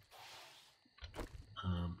here.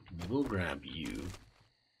 We'll grab you,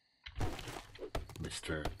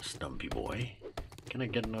 Mr. Stumpy Boy. Can I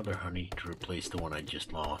get another honey to replace the one I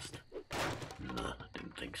just lost? No, I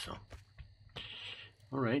didn't think so.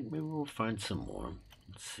 Alright, maybe we'll find some more.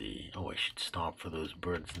 Let's see. Oh, I should stop for those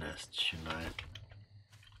birds' nests, shouldn't I?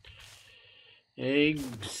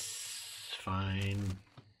 Eggs. Fine.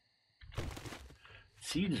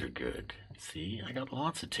 Seeds are good. See, I got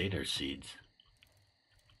lots of tater seeds.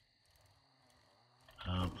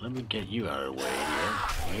 Let me get you out of the way here,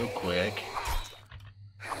 real quick.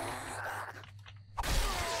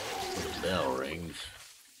 The bell rings.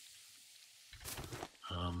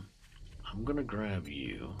 I'm gonna grab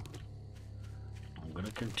you. I'm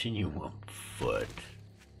gonna continue on foot.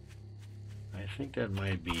 I think that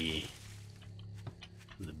might be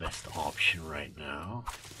the best option right now.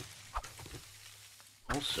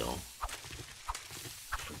 Also,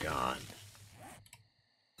 forgot.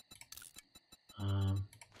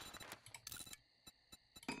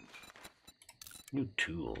 New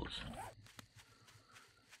tools.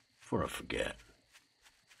 Before I forget.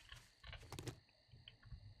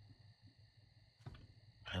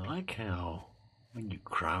 I like how when you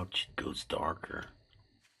crouch it goes darker.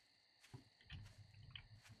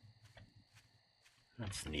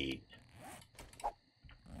 That's neat. I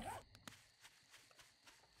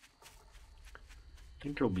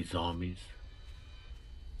think there'll be zombies.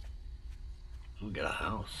 We got a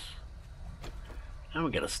house. Now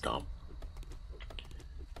we got a stump.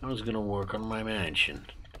 I was gonna work on my mansion.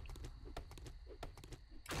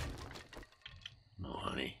 No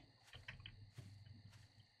honey.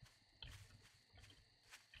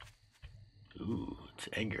 Ooh, it's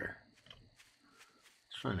Edgar.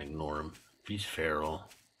 Let's try and ignore him. If he's feral,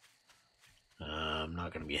 I'm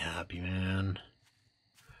not gonna be happy, man.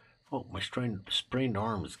 Oh, my sprained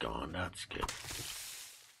arm is gone. That's good.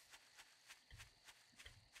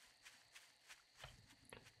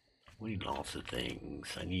 We need lots of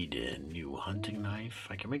things. I need a new hunting knife.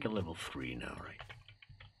 I can make a level 3 now, right?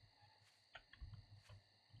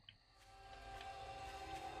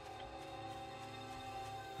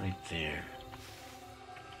 Right there.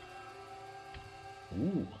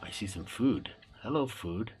 Ooh, I see some food. Hello,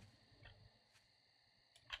 food.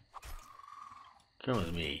 Come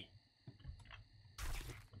with me.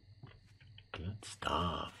 Good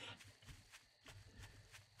stuff.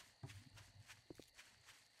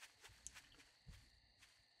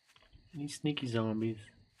 Any sneaky zombies?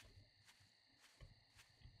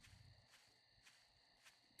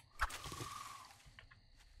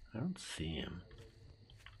 I don't see him.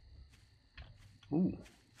 Ooh,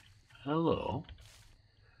 hello.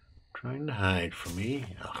 Trying to hide from me.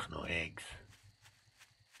 Ugh, no eggs.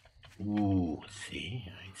 Ooh, see?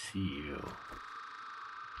 I see you.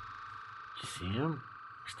 Did you see him?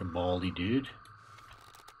 Mr. Baldy dude.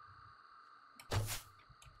 How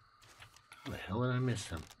the hell did I miss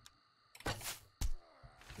him?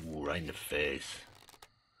 Ooh, right in the face.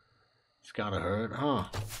 It's gotta hurt, huh?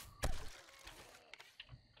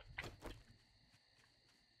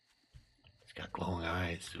 It's got glowing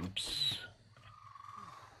eyes. Oops.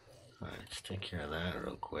 Alright, let's take care of that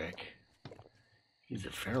real quick. He's a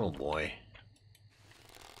feral boy.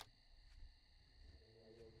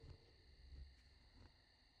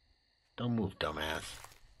 Don't move, dumbass.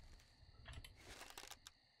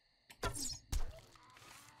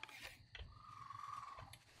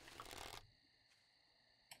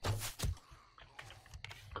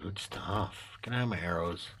 Good stuff. Can I have my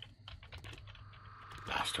arrows?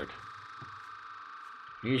 Bastard.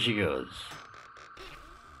 Here she goes.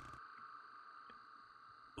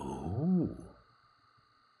 Ooh.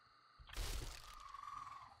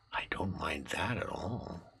 I don't mind that at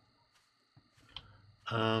all.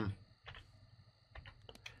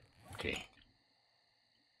 Okay.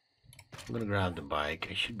 I'm gonna grab the bike.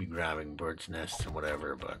 I should be grabbing bird's nests and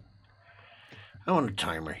whatever, but I want a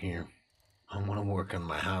timer here. I want to work on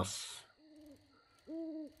my house. I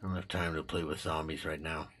don't have time to play with zombies right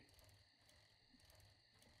now.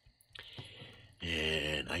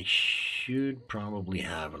 And I should probably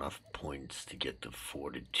have enough points to get the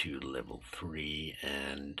Fortitude level 3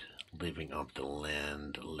 and Living Up the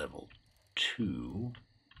Land level 2.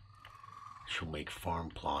 Which will make farm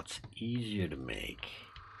plots easier to make.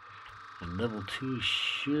 And level 2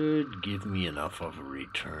 should give me enough of a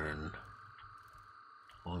return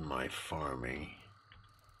on my farming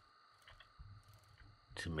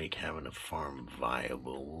to make having a farm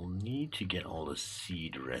viable. We'll need to get all the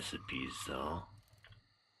seed recipes though.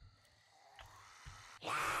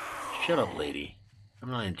 Shut up, lady.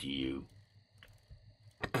 I'm not into you.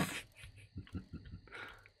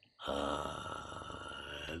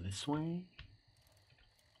 This way?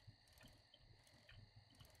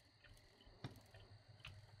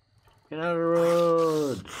 Get out of the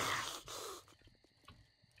road!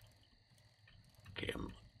 Okay, I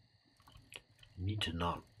need to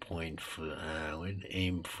not point for, we'd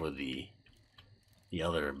aim for the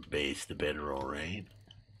other base, the bedroll, right?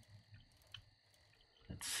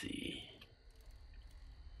 Let's see.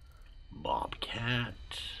 Bobcat.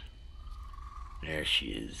 There she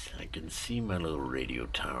is. I can see my little radio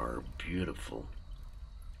tower. Beautiful.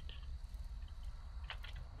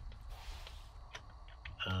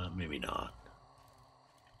 Maybe not.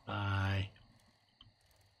 Bye.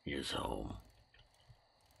 Here's home.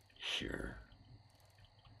 Sure.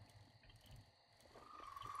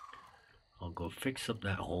 I'll go fix up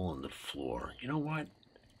that hole in the floor. You know what?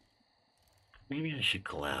 Maybe I should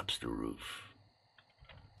collapse the roof.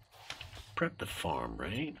 Prep the farm,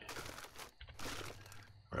 right?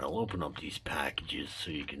 Or I'll open up these packages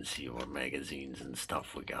so you can see what magazines and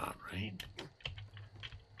stuff we got, right?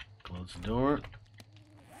 Close the door.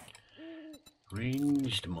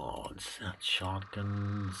 Ranged mods. That's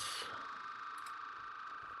shotguns.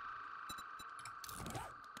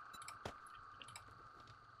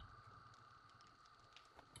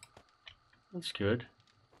 That's good.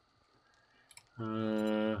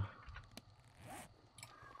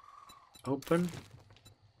 Open.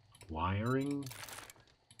 Wiring.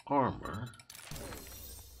 Armor.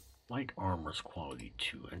 Light armor's quality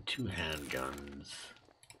 2 and 2 handguns.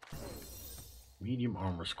 Medium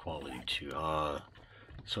armor's quality 2.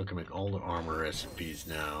 So I can make all the armor recipes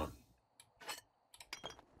now. I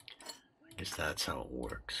guess that's how it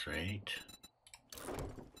works, right?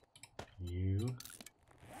 You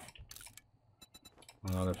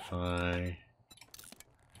modify.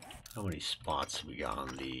 How many spots we got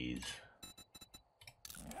on these?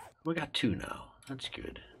 We got 2 now. That's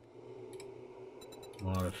good.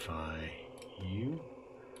 Modify you.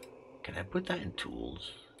 Can I put that in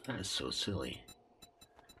tools? That is so silly.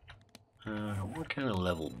 What kind of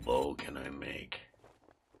level bow can I make?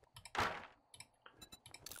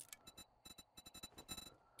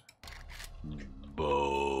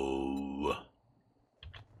 Bow.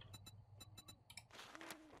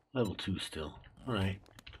 Level 2 still. Alright.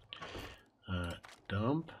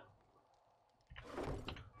 Dump.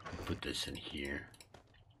 Put this in here.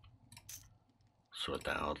 Sort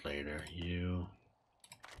that out later. You.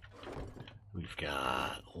 We've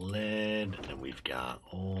got lead, and we've got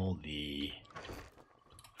all the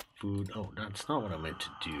food. Oh, that's not what I meant to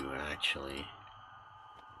do, actually.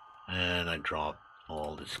 And I dropped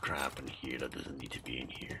all this crap in here that doesn't need to be in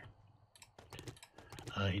here.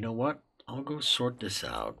 You know what? I'll go sort this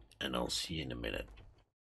out, and I'll see you in a minute.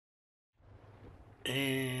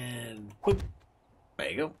 And whoop,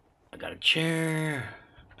 there you go. I got a chair.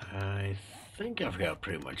 I think I've got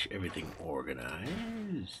pretty much everything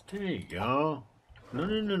organized. There you go.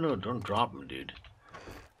 No, don't drop them, dude.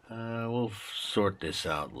 We'll sort this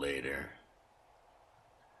out later.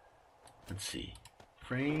 Let's see.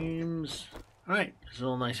 Frames. Alright, it's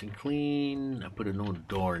all nice and clean. I put a new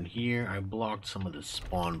door in here. I blocked some of the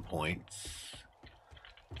spawn points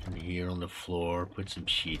in here on the floor. Put some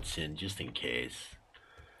sheets in just in case.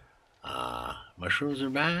 Mushrooms are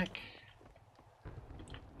back.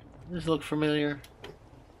 Does this look familiar?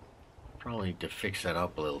 Probably need to fix that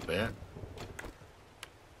up a little bit.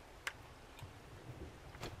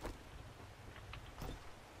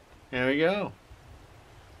 There we go.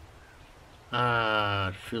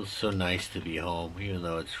 It feels so nice to be home, even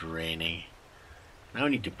though it's raining. Now I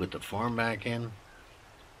need to put the farm back in, and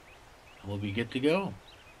we'll be good to go.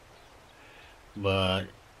 But,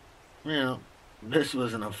 you know, this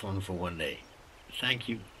was enough fun for one day. Thank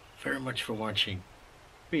you very much for watching.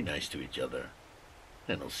 Be nice to each other,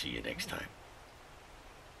 and I'll see you next time.